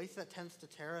the voice that tends to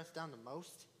tear us down the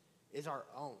most is our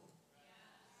own.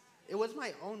 It was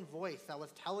my own voice that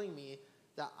was telling me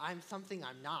that I'm something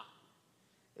I'm not.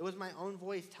 It was my own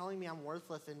voice telling me I'm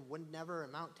worthless and would never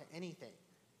amount to anything.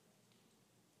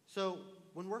 So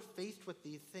when we're faced with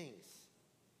these things,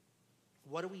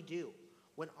 what do?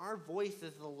 When our voice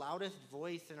is the loudest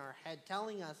voice in our head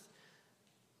telling us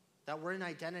that we're an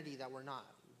identity that we're not,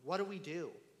 what do?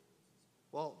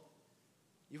 Well,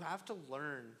 you have to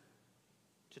learn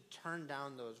to turn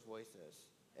down those voices.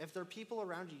 If there are people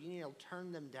around you, you need to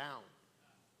turn them down.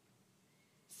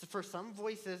 So for some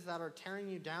voices that are tearing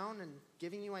you down and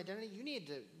giving you identity, you need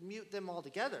to mute them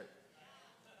altogether.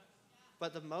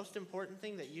 But the most important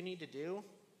thing that you need to do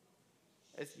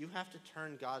is you have to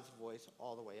turn God's voice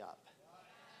all the way up.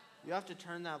 You have to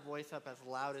turn that voice up as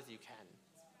loud as you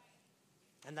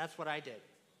can. And that's what I did.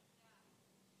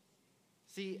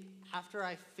 See, after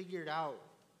I figured out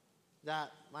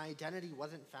that my identity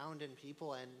wasn't found in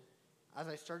people, and as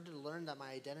I started to learn that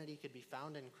my identity could be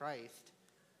found in Christ,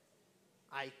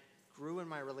 I grew in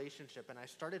my relationship and I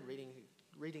started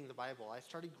reading the Bible. I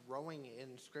started growing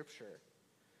in Scripture.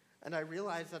 And I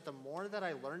realized that the more that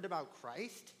I learned about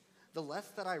Christ, the less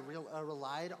that I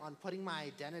relied on putting my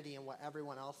identity in what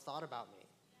everyone else thought about me.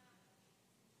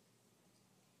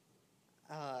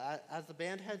 As the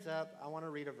band heads up, I want to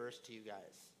read a verse to you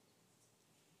guys.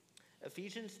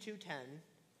 Ephesians 2:10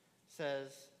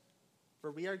 says,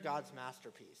 "For we are God's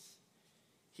masterpiece.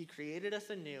 He created us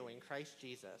anew in Christ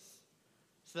Jesus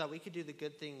so that we could do the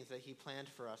good things that he planned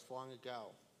for us long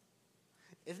ago."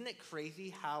 Isn't it crazy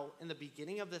how in the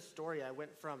beginning of this story I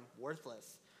went from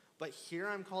worthless, but here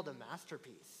I'm called a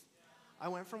masterpiece? I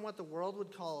went from what the world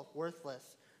would call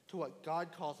worthless to what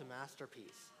God calls a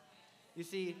masterpiece. You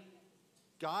see,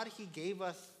 God, he gave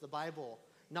us the Bible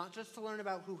not just to learn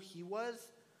about who he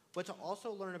was, but to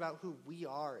also learn about who we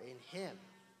are in him.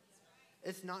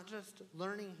 It's not just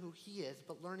learning who he is,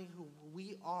 but learning who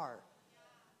we are.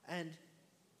 And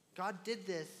God did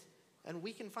this, and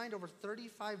we can find over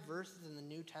 35 verses in the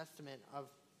New Testament of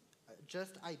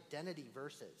just identity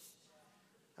verses.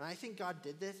 And I think God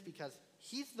did this because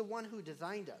he's the one who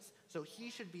designed us, so he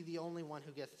should be the only one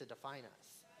who gets to define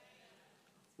us.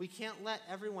 We can't let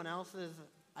everyone else's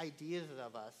ideas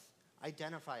of us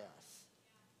identify us.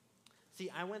 See,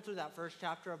 I went through that first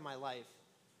chapter of my life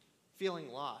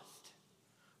feeling lost.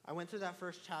 I went through that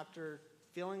first chapter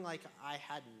feeling like I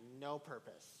had no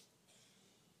purpose.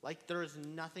 Like there was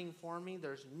nothing for me.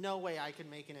 There's no way I could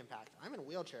make an impact. I'm in a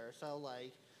wheelchair, so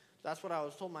like that's what I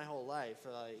was told my whole life.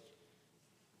 Like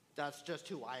that's just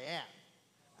who I am.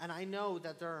 And I know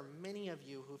that there are many of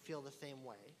you who feel the same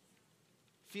way.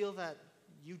 Feel that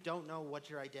you don't know what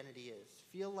your identity is.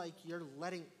 Feel like you're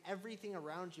letting everything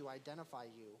around you identify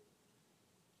you.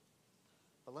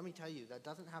 But let me tell you, that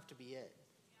doesn't have to be it.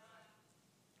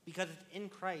 Because it's in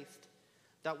Christ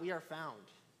that we are found.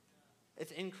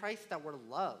 It's in Christ that we're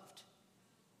loved.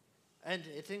 And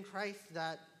it's in Christ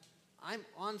that I'm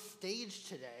on stage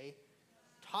today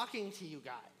talking to you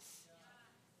guys.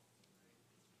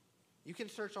 You can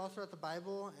search all throughout the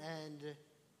Bible and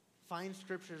find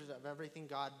scriptures of everything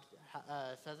God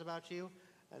says about you.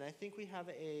 And I think we have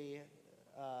a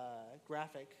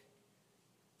graphic.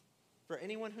 For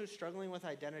anyone who's struggling with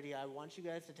identity, I want you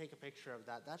guys to take a picture of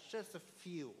that. That's just a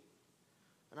few.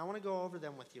 And I want to go over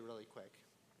them with you really quick.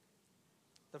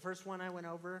 The first one I went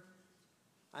over,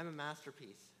 I'm a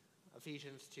masterpiece,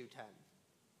 Ephesians 2:10.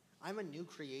 I'm a new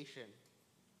creation,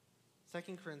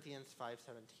 2 Corinthians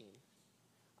 5:17.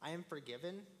 I am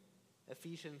forgiven,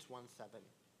 Ephesians 1:7.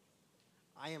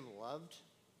 I am loved,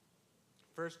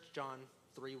 1 John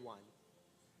 3:1.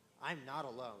 I'm not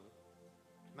alone,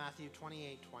 Matthew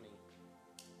 28:20.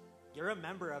 You're a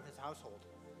member of his household,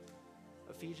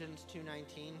 Ephesians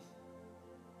 2:19.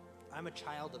 I'm a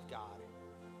child of God,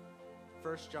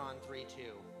 1 John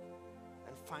 3:2.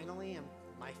 And finally,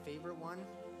 my favorite one,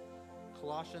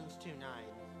 Colossians 2:9.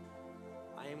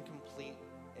 I am complete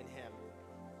in him.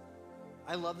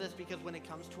 I love this because when it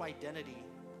comes to identity,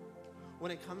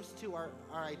 when it comes to our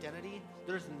identity,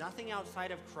 there's nothing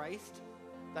outside of Christ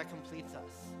that completes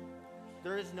us.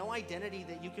 There is no identity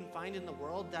that you can find in the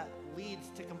world that leads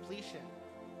to completion.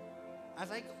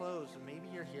 As I close, maybe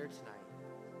you're here tonight.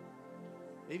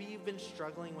 Maybe you've been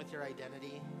struggling with your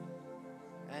identity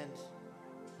and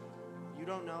you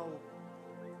don't know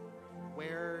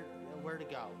where to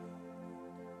go.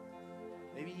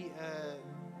 Maybe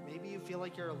you feel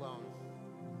like you're alone.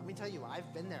 Let me tell you,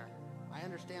 I've been there. I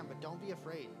understand, but don't be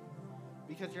afraid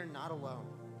because you're not alone.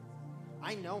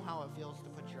 I know how it feels to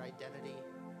put your identity,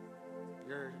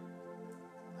 your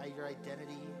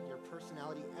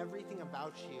personality, everything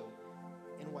about you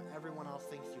in what everyone else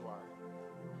thinks you are.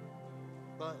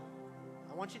 But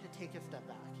I want you to take a step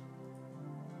back.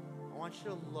 I want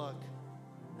you to look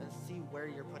and see where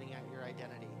you're putting out your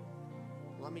identity.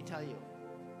 Let me tell you,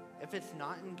 if it's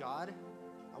not in God,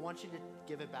 I want you to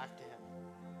give it back to him.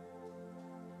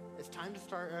 It's time to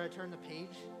turn the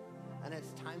page, and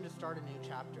it's time to start a new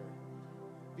chapter.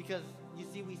 Because, you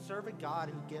see, we serve a God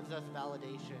who gives us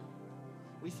validation.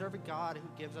 We serve a God who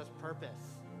gives us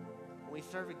purpose. We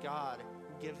serve a God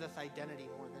who gives us identity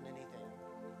more than anything.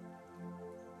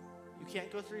 You can't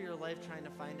go through your life trying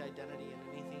to find identity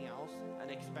in anything else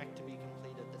and expect to be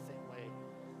completed the same way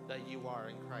that you are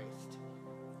in Christ.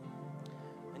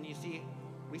 And you see,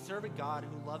 we serve a God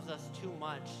who loves us too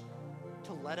much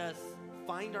to let us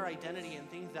find our identity in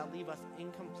things that leave us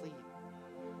incomplete,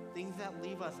 things that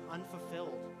leave us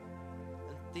unfulfilled,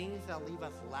 and things that leave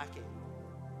us lacking.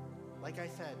 Like I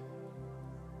said,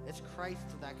 it's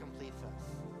Christ that completes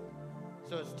us.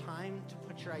 So it's time to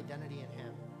put your identity in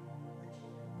him.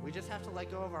 We just have to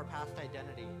let go of our past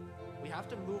identity. We have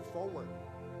to move forward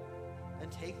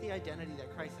and take the identity that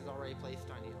Christ has already placed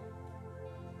on you.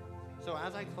 So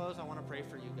as I close, I want to pray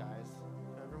for you guys.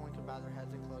 If everyone can bow their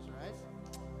heads and close their eyes.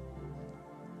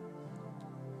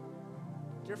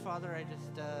 Dear Father, I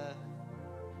just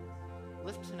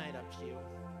lift tonight up to you.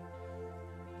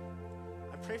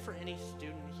 I pray for any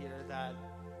student here that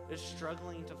is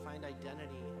struggling to find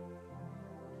identity.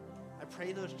 I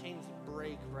pray those chains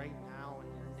break right now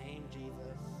in your name,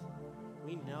 Jesus.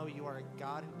 We know you are a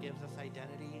God who gives us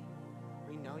identity.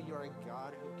 We know you are a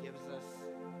God who gives us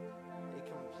a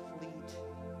complete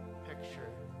picture.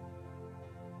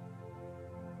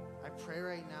 I pray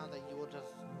right now that you will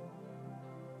just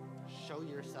show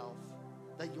yourself,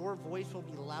 that your voice will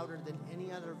be louder than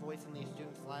any other voice in these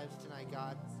students' lives tonight,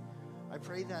 God. I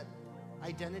pray that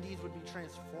identities would be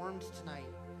transformed tonight,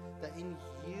 that in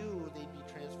you they'd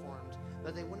be transformed,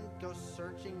 that they wouldn't go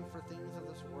searching for things of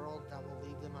this world that will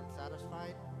leave them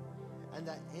unsatisfied, and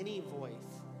that any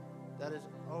voice that is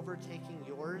overtaking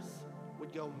yours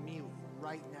would go mute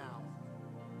right now.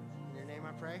 In your name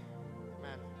I pray,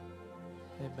 amen.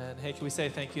 Amen. Hey, can we say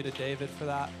thank you to David for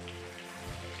that?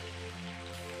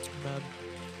 Amen.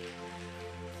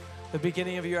 The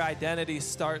beginning of your identity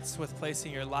starts with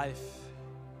placing your life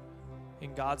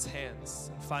in God's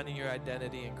hands and finding your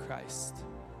identity in Christ.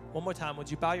 One more time, would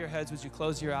you bow your heads? Would you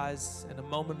close your eyes? In a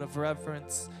moment of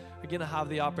reverence, you're going to have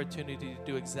the opportunity to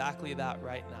do exactly that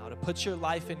right now, to put your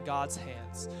life in God's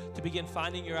hands, to begin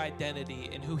finding your identity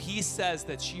in who He says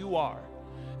that you are.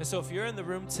 And so if you're in the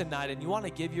room tonight and you want to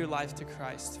give your life to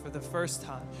Christ for the first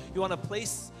time, you want to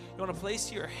place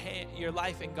your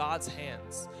life in God's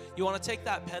hands. You want to take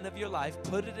that pen of your life,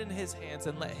 put it in His hands,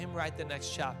 and let Him write the next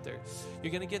chapter.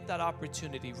 You're going to get that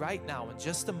opportunity right now in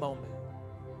just a moment.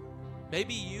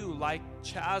 Maybe you, like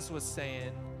Chaz was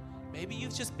saying, maybe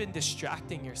you've just been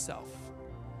distracting yourself.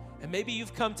 And maybe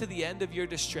you've come to the end of your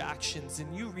distractions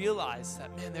and you realize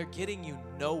that, man, they're getting you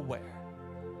nowhere.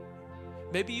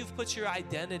 Maybe you've put your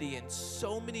identity in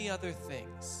so many other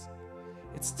things.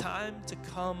 It's time to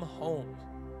come home.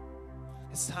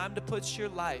 It's time to put your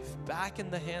life back in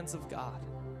the hands of God.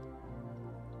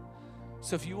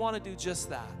 So if you want to do just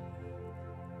that,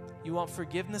 you want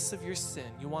forgiveness of your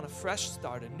sin, you want a fresh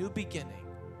start, a new beginning,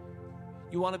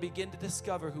 you want to begin to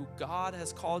discover who God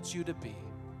has called you to be,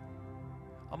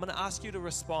 I'm going to ask you to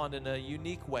respond in a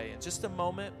unique way. In just a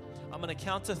moment, I'm going to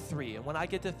count to 3. And when I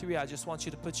get to 3, I just want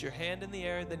you to put your hand in the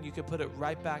air, and then you can put it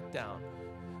right back down.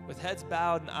 With heads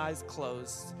bowed and eyes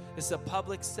closed. This is a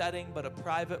public setting, but a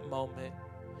private moment.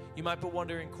 You might be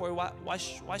wondering, Corey, why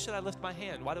should I lift my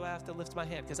hand? Why do I have to lift my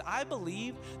hand? Because I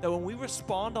believe that when we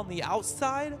respond on the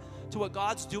outside to what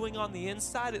God's doing on the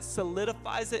inside, it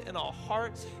solidifies it in our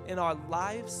heart, in our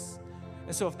lives.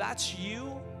 And so if that's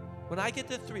you, when I get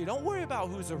to 3, don't worry about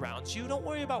who's around you. Don't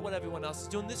worry about what everyone else is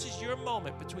doing. This is your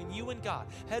moment between you and God.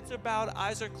 Heads are bowed,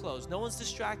 eyes are closed. No one's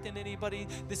distracting anybody.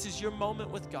 This is your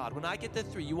moment with God. When I get to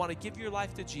 3, you want to give your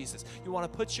life to Jesus. You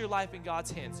want to put your life in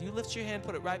God's hands. You lift your hand,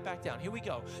 put it right back down. Here we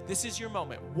go. This is your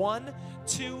moment. 1,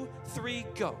 2, 3,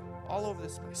 go. All over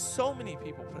this place. So many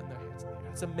people putting their hands in the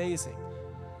air. It's amazing.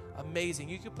 Amazing.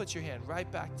 You can put your hand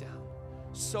right back down.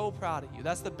 So proud of you.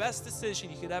 That's the best decision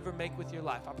you could ever make with your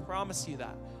life. I promise you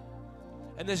that.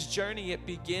 And this journey, it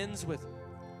begins with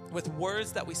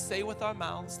words that we say with our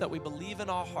mouths, that we believe in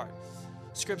our heart.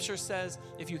 Scripture says,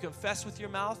 if you confess with your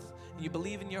mouth and you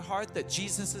believe in your heart that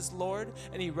Jesus is Lord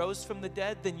and He rose from the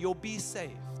dead, then you'll be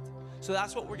saved. So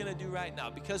that's what we're going to do right now.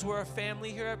 Because we're a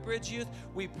family here at Bridge Youth,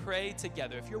 we pray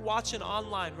together. If you're watching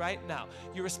online right now,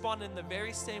 you respond in the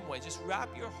very same way. Just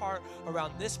wrap your heart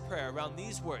around this prayer, around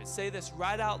these words. Say this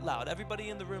right out loud. Everybody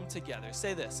in the room together.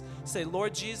 Say this. Say,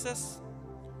 Lord Jesus,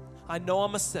 I know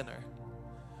I'm a sinner,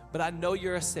 but I know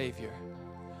you're a Savior.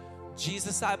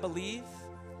 Jesus, I believe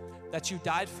that you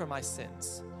died for my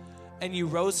sins and you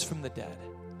rose from the dead.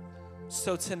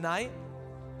 So tonight,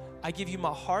 I give you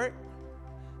my heart,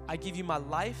 I give you my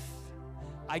life,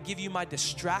 I give you my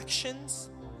distractions,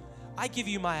 I give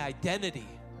you my identity,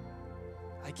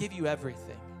 I give you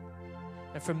everything.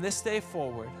 And from this day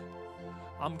forward,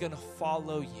 I'm gonna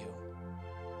follow you.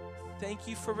 Thank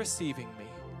you for receiving me.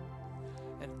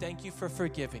 And thank you for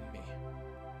forgiving me.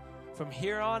 From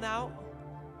here on out,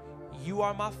 you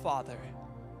are my Father,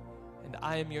 and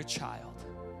I am your child.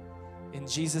 In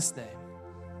Jesus' name,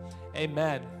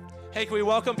 amen. Hey, can we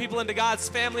welcome people into God's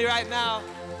family right now?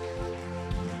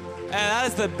 And that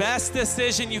is the best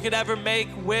decision you could ever make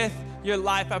with your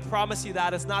life. I promise you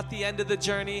that. It's not the end of the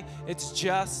journey. It's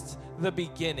just the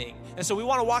beginning. And so we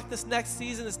want to walk this next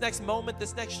season, this next moment,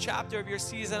 this next chapter of your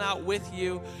season out with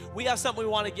you. We have something we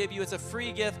want to give you. It's a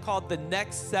free gift called The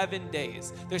Next 7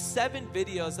 Days. There's 7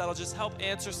 videos that'll just help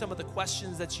answer some of the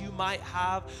questions that you might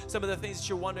have, some of the things that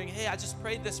you're wondering, hey, I just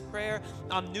prayed this prayer.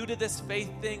 I'm new to this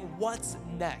faith thing. What's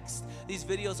next. These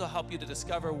videos will help you to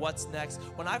discover what's next.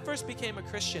 When I first became a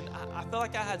Christian, I felt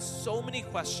like I had so many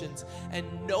questions and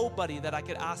nobody that I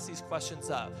could ask these questions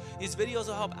of. These videos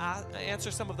will help answer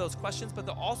some of those questions, but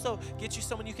they'll also get you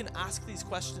someone you can ask these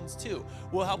questions to.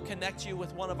 We'll help connect you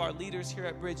with one of our leaders here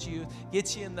at Bridge Youth,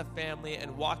 get you in the family,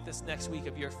 and walk this next week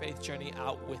of your faith journey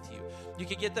out with you. You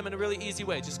can get them in a really easy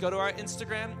way. Just go to our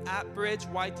Instagram,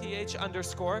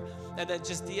 @bridgeyth_, and then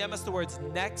just DM us the words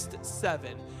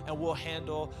next7, and we'll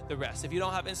handle the rest. If you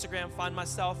don't have Instagram, find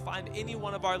myself, find any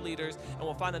one of our leaders, and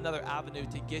we'll find another avenue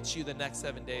to get you the next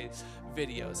 7 days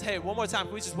videos. Hey, one more time,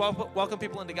 can we just welcome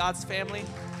people into God's family?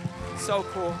 So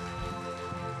cool.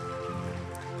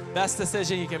 Best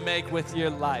decision you can make with your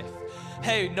life.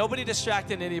 Hey, nobody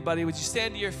distracting anybody. Would you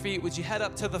stand to your feet? Would you head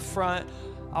up to the front?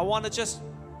 I want to just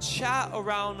chat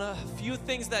around a few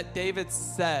things that David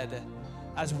said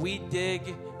as we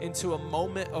dig into a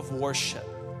moment of worship.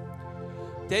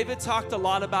 David talked a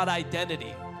lot about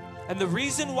identity. And the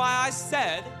reason why I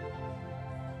said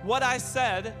what I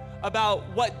said about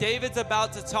what David's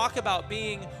about to talk about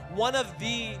being one of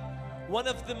the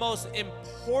most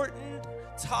important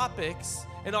topics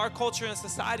in our culture and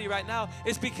society right now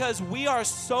is because we are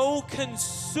so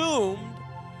consumed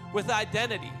with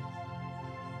identity.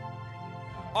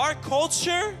 Our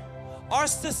culture, our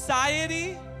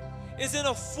society is in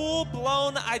a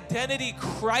full-blown identity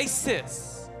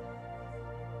crisis.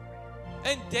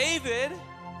 And David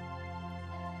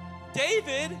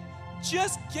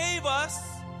just gave us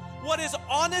what is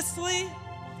honestly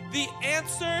the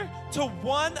answer to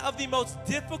one of the most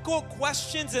difficult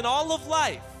questions in all of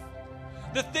life.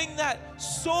 The thing that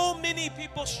so many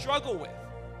people struggle with.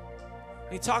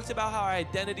 He talked about how our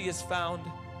identity is found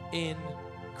in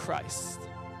Christ.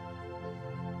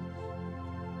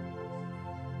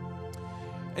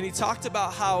 And he talked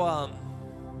about how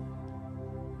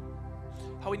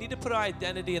we need to put our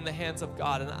identity in the hands of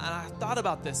God. And I thought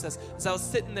about this as I was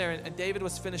sitting there and David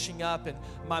was finishing up, and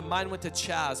my mind went to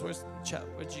Chaz.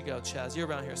 Where'd you go, Chaz? You're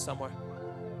around here somewhere.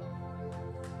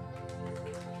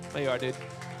 There you are, dude.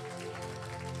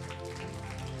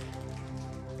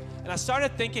 And I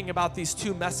started thinking about these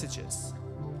two messages.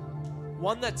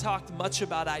 One that talked much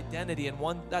about identity and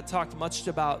one that talked much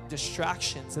about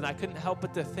distractions. And I couldn't help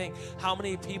but to think, how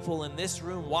many people in this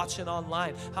room watching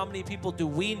online, how many people do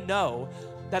we know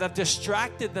that have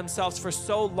distracted themselves for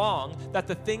so long that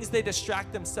the things they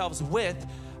distract themselves with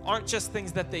aren't just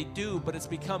things that they do, but it's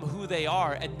become who they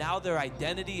are, and now their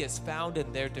identity is found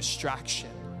in their distraction.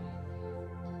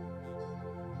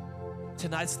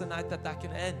 Tonight's the night that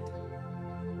can end.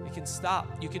 It can stop.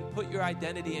 You can put your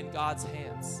identity in God's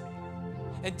hands.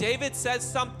 And David says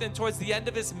something towards the end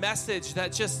of his message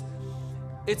that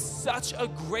it's such a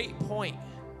great point.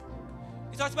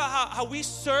 He talks about how we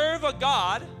serve a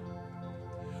God.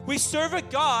 We serve a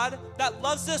God that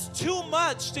loves us too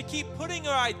much to keep putting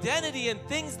our identity in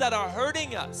things that are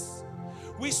hurting us.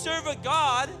 We serve a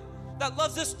God that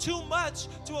loves us too much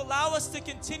to allow us to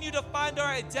continue to find our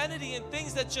identity in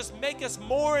things that just make us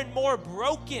more and more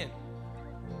broken.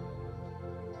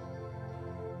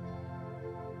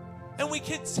 And we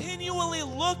continually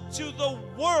look to the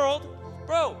world.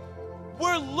 Bro,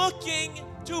 we're looking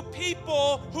to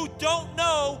people who don't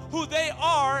know who they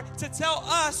are to tell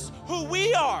us who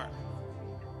we are.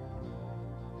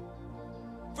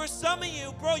 For some of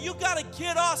you, bro, you gotta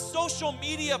get off social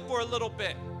media for a little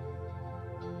bit.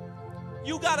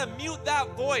 You gotta mute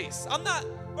that voice. I'm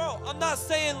not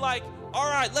saying like, all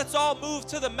right, let's all move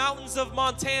to the mountains of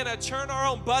Montana, churn our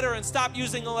own butter and stop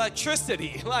using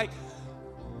electricity. Like,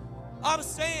 I'm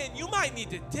saying you might need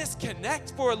to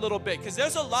disconnect for a little bit, because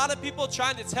there's a lot of people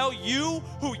trying to tell you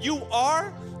who you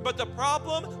are, but the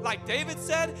problem, like David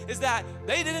said, is that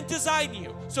they didn't design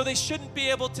you, so they shouldn't be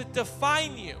able to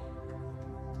define you.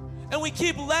 And we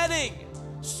keep letting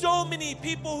so many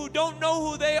people who don't know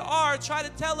who they are try to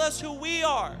tell us who we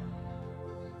are.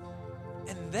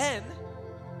 And then,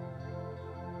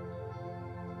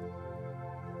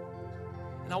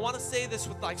 and I want to say this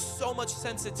with like so much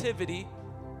sensitivity,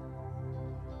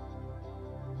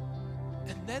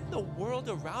 and then the world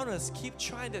around us keep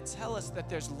trying to tell us that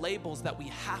there's labels that we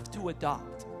have to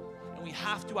adopt and we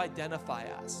have to identify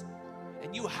as.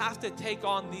 And you have to take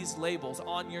on these labels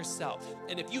on yourself.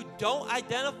 And if you don't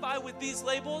identify with these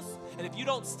labels, and if you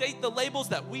don't state the labels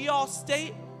that we all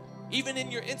state, even in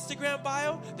your Instagram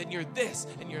bio, then you're this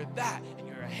and you're that and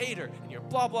you're a hater and you're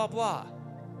blah, blah, blah.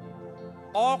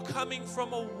 All coming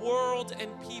from a world and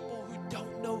people who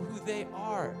don't know who they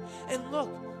are. And look,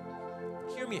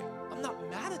 hear me, I'm not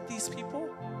mad at these people.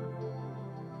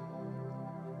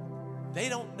 They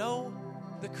don't know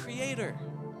the creator.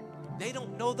 They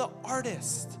don't know the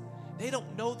artist. They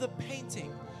don't know the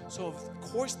painting. So of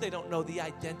course they don't know the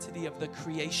identity of the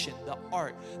creation, the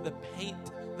art, the paint,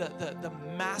 the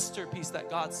masterpiece that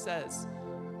God says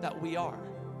that we are.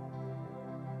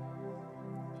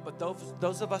 But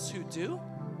those of us who do,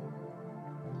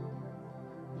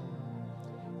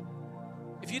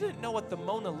 if you didn't know what the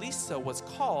Mona Lisa was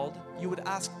called, you would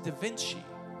ask Da Vinci.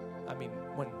 I mean,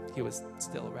 when he was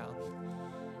still around.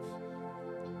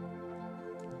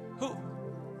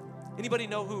 Anybody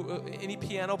know any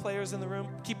piano players in the room?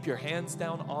 Keep your hands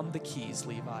down on the keys,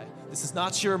 Levi. This is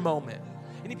not your moment.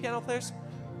 Any piano players?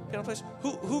 Piano players?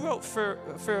 Who wrote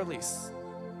Für Elise?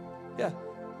 Yeah.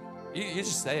 You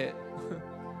just say it.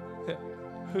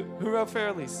 Who wrote Für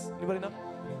Elise? Anybody know?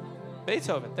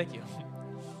 Beethoven, thank you.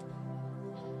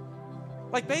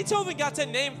 Like Beethoven got to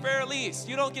name Für Elise.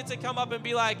 You don't get to come up and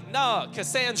be like, no,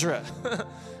 Cassandra.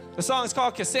 The song's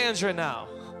called Cassandra now.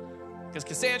 Because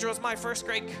Cassandra was my first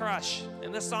grade crush,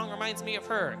 and this song reminds me of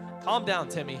her. Calm down,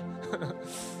 Timmy.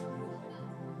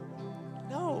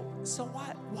 No, so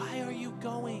what? Why are you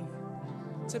going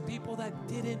to people that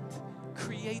didn't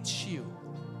create you?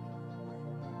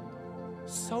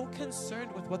 So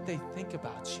concerned with what they think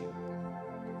about you.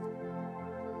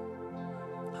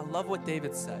 I love what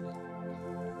David said.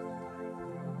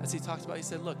 As he talked about, he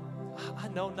said, look, I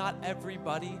know not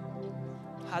everybody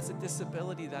has a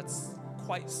disability that's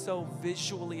quite so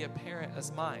visually apparent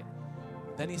as mine.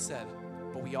 Then he said,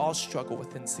 but we all struggle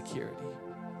with insecurity.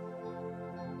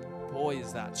 Boy,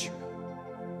 is that true.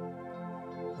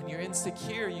 When you're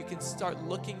insecure, you can start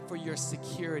looking for your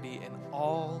security in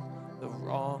all the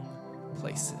wrong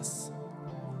places.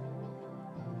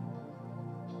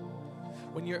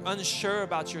 When you're unsure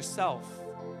about yourself,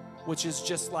 which is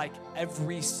just like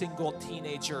every single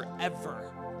teenager ever,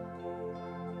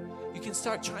 you can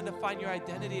start trying to find your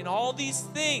identity in all these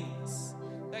things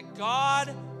that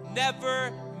God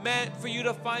never meant for you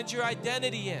to find your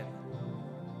identity in.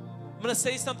 I'm going to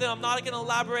say something, I'm not going to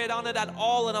elaborate on it at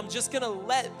all, and I'm just going to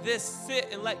let this sit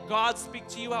and let God speak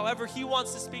to you however He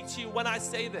wants to speak to you when I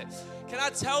say this. Can I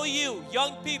tell you,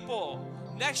 young people,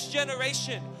 next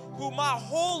generation, who my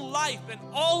whole life and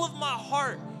all of my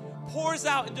heart pours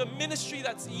out into ministry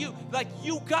that's you, like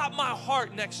you got my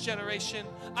heart, next generation.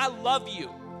 I love you.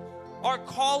 Our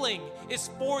calling is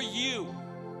for you.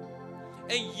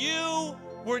 And you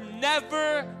were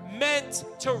never meant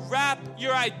to wrap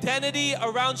your identity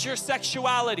around your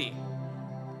sexuality.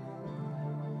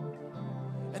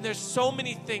 And there's so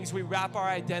many things we wrap our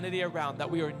identity around that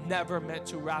we are never meant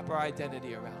to wrap our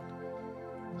identity around.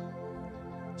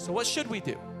 So what should we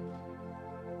do?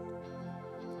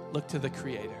 Look to the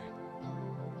Creator.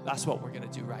 That's what we're going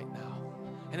to do right now.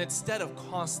 And instead of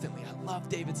constantly, I love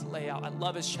David's layout, I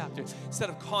love his chapter. Instead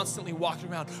of constantly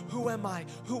walking around, who am I?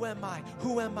 Who am I?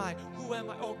 Who am I? Who am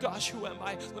I? Oh gosh, who am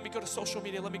I? Let me go to social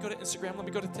media. Let me go to Instagram. Let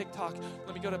me go to TikTok.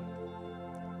 Let me go to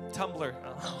Tumblr. I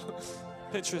don't know.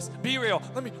 Pinterest. Be real.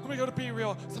 Let me go to Be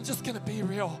Real. I'm just going to be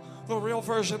real. The real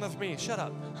version of me. Shut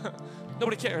up.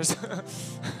 Nobody cares.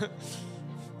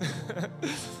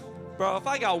 Bro, if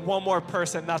I got one more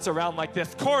person that's around like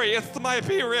this, Corey, it's my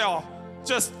Be Real.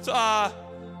 Just,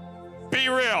 be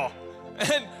real.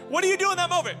 And what do you do in that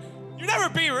moment? You never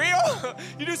be real.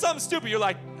 You do something stupid. You're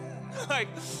like,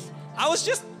 I was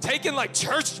just taking like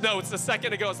church notes a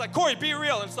second ago. It's like, Corey, be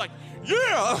real. And it's like,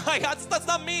 yeah, like that's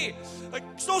not me. Like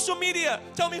social media,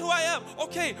 tell me who I am.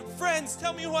 Okay, friends,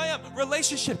 tell me who I am.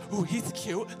 Relationship, ooh, he's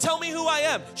cute. Tell me who I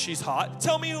am. She's hot.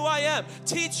 Tell me who I am.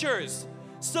 Teachers,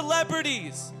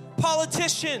 celebrities,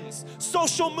 politicians,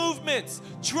 social movements,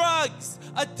 drugs,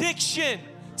 addiction.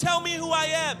 Tell me who I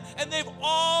am. And they've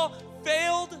all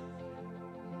failed.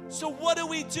 So what do?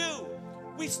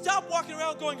 We stop walking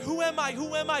around going, who am I?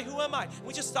 Who am I? Who am I?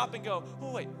 We just stop and go,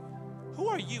 oh, wait, who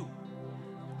are you?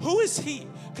 Who is He?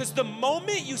 Because the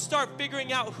moment you start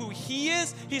figuring out who He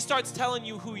is, He starts telling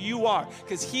you who you are.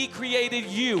 Because He created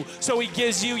you, so He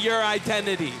gives you your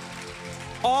identity.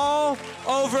 All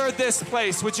over this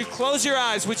place, would you close your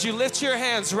eyes? Would you lift your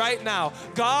hands right now?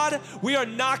 God, we are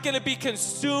not going to be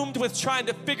consumed with trying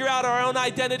to figure out our own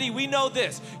identity. We know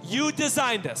this. You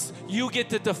designed us. You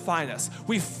get to define us.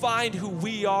 We find who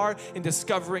we are in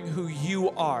discovering who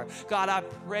You are. God, I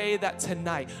pray that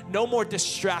tonight, no more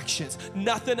distractions,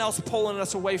 nothing else pulling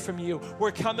us away from You.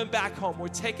 We're coming back home. We're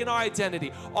taking our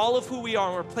identity, all of who we are,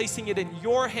 and we're placing it in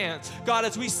Your hands. God,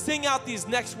 as we sing out these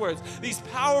next words, these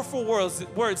powerful words,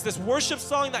 this worship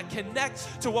song that connects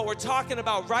to what we're talking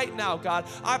about right now, God,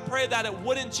 I pray that it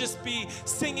wouldn't just be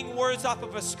singing words off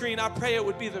of a screen. I pray it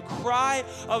would be the cry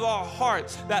of our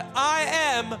hearts that I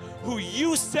am who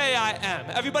You say I am.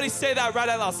 Everybody say that right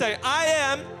out loud. Say, I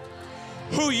am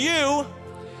who You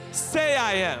say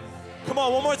I am. Come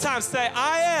on, one more time. Say,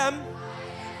 I am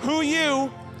who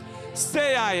you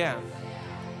say I am.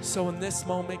 So in this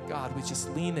moment, God, we just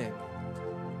lean in.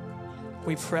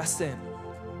 We press in.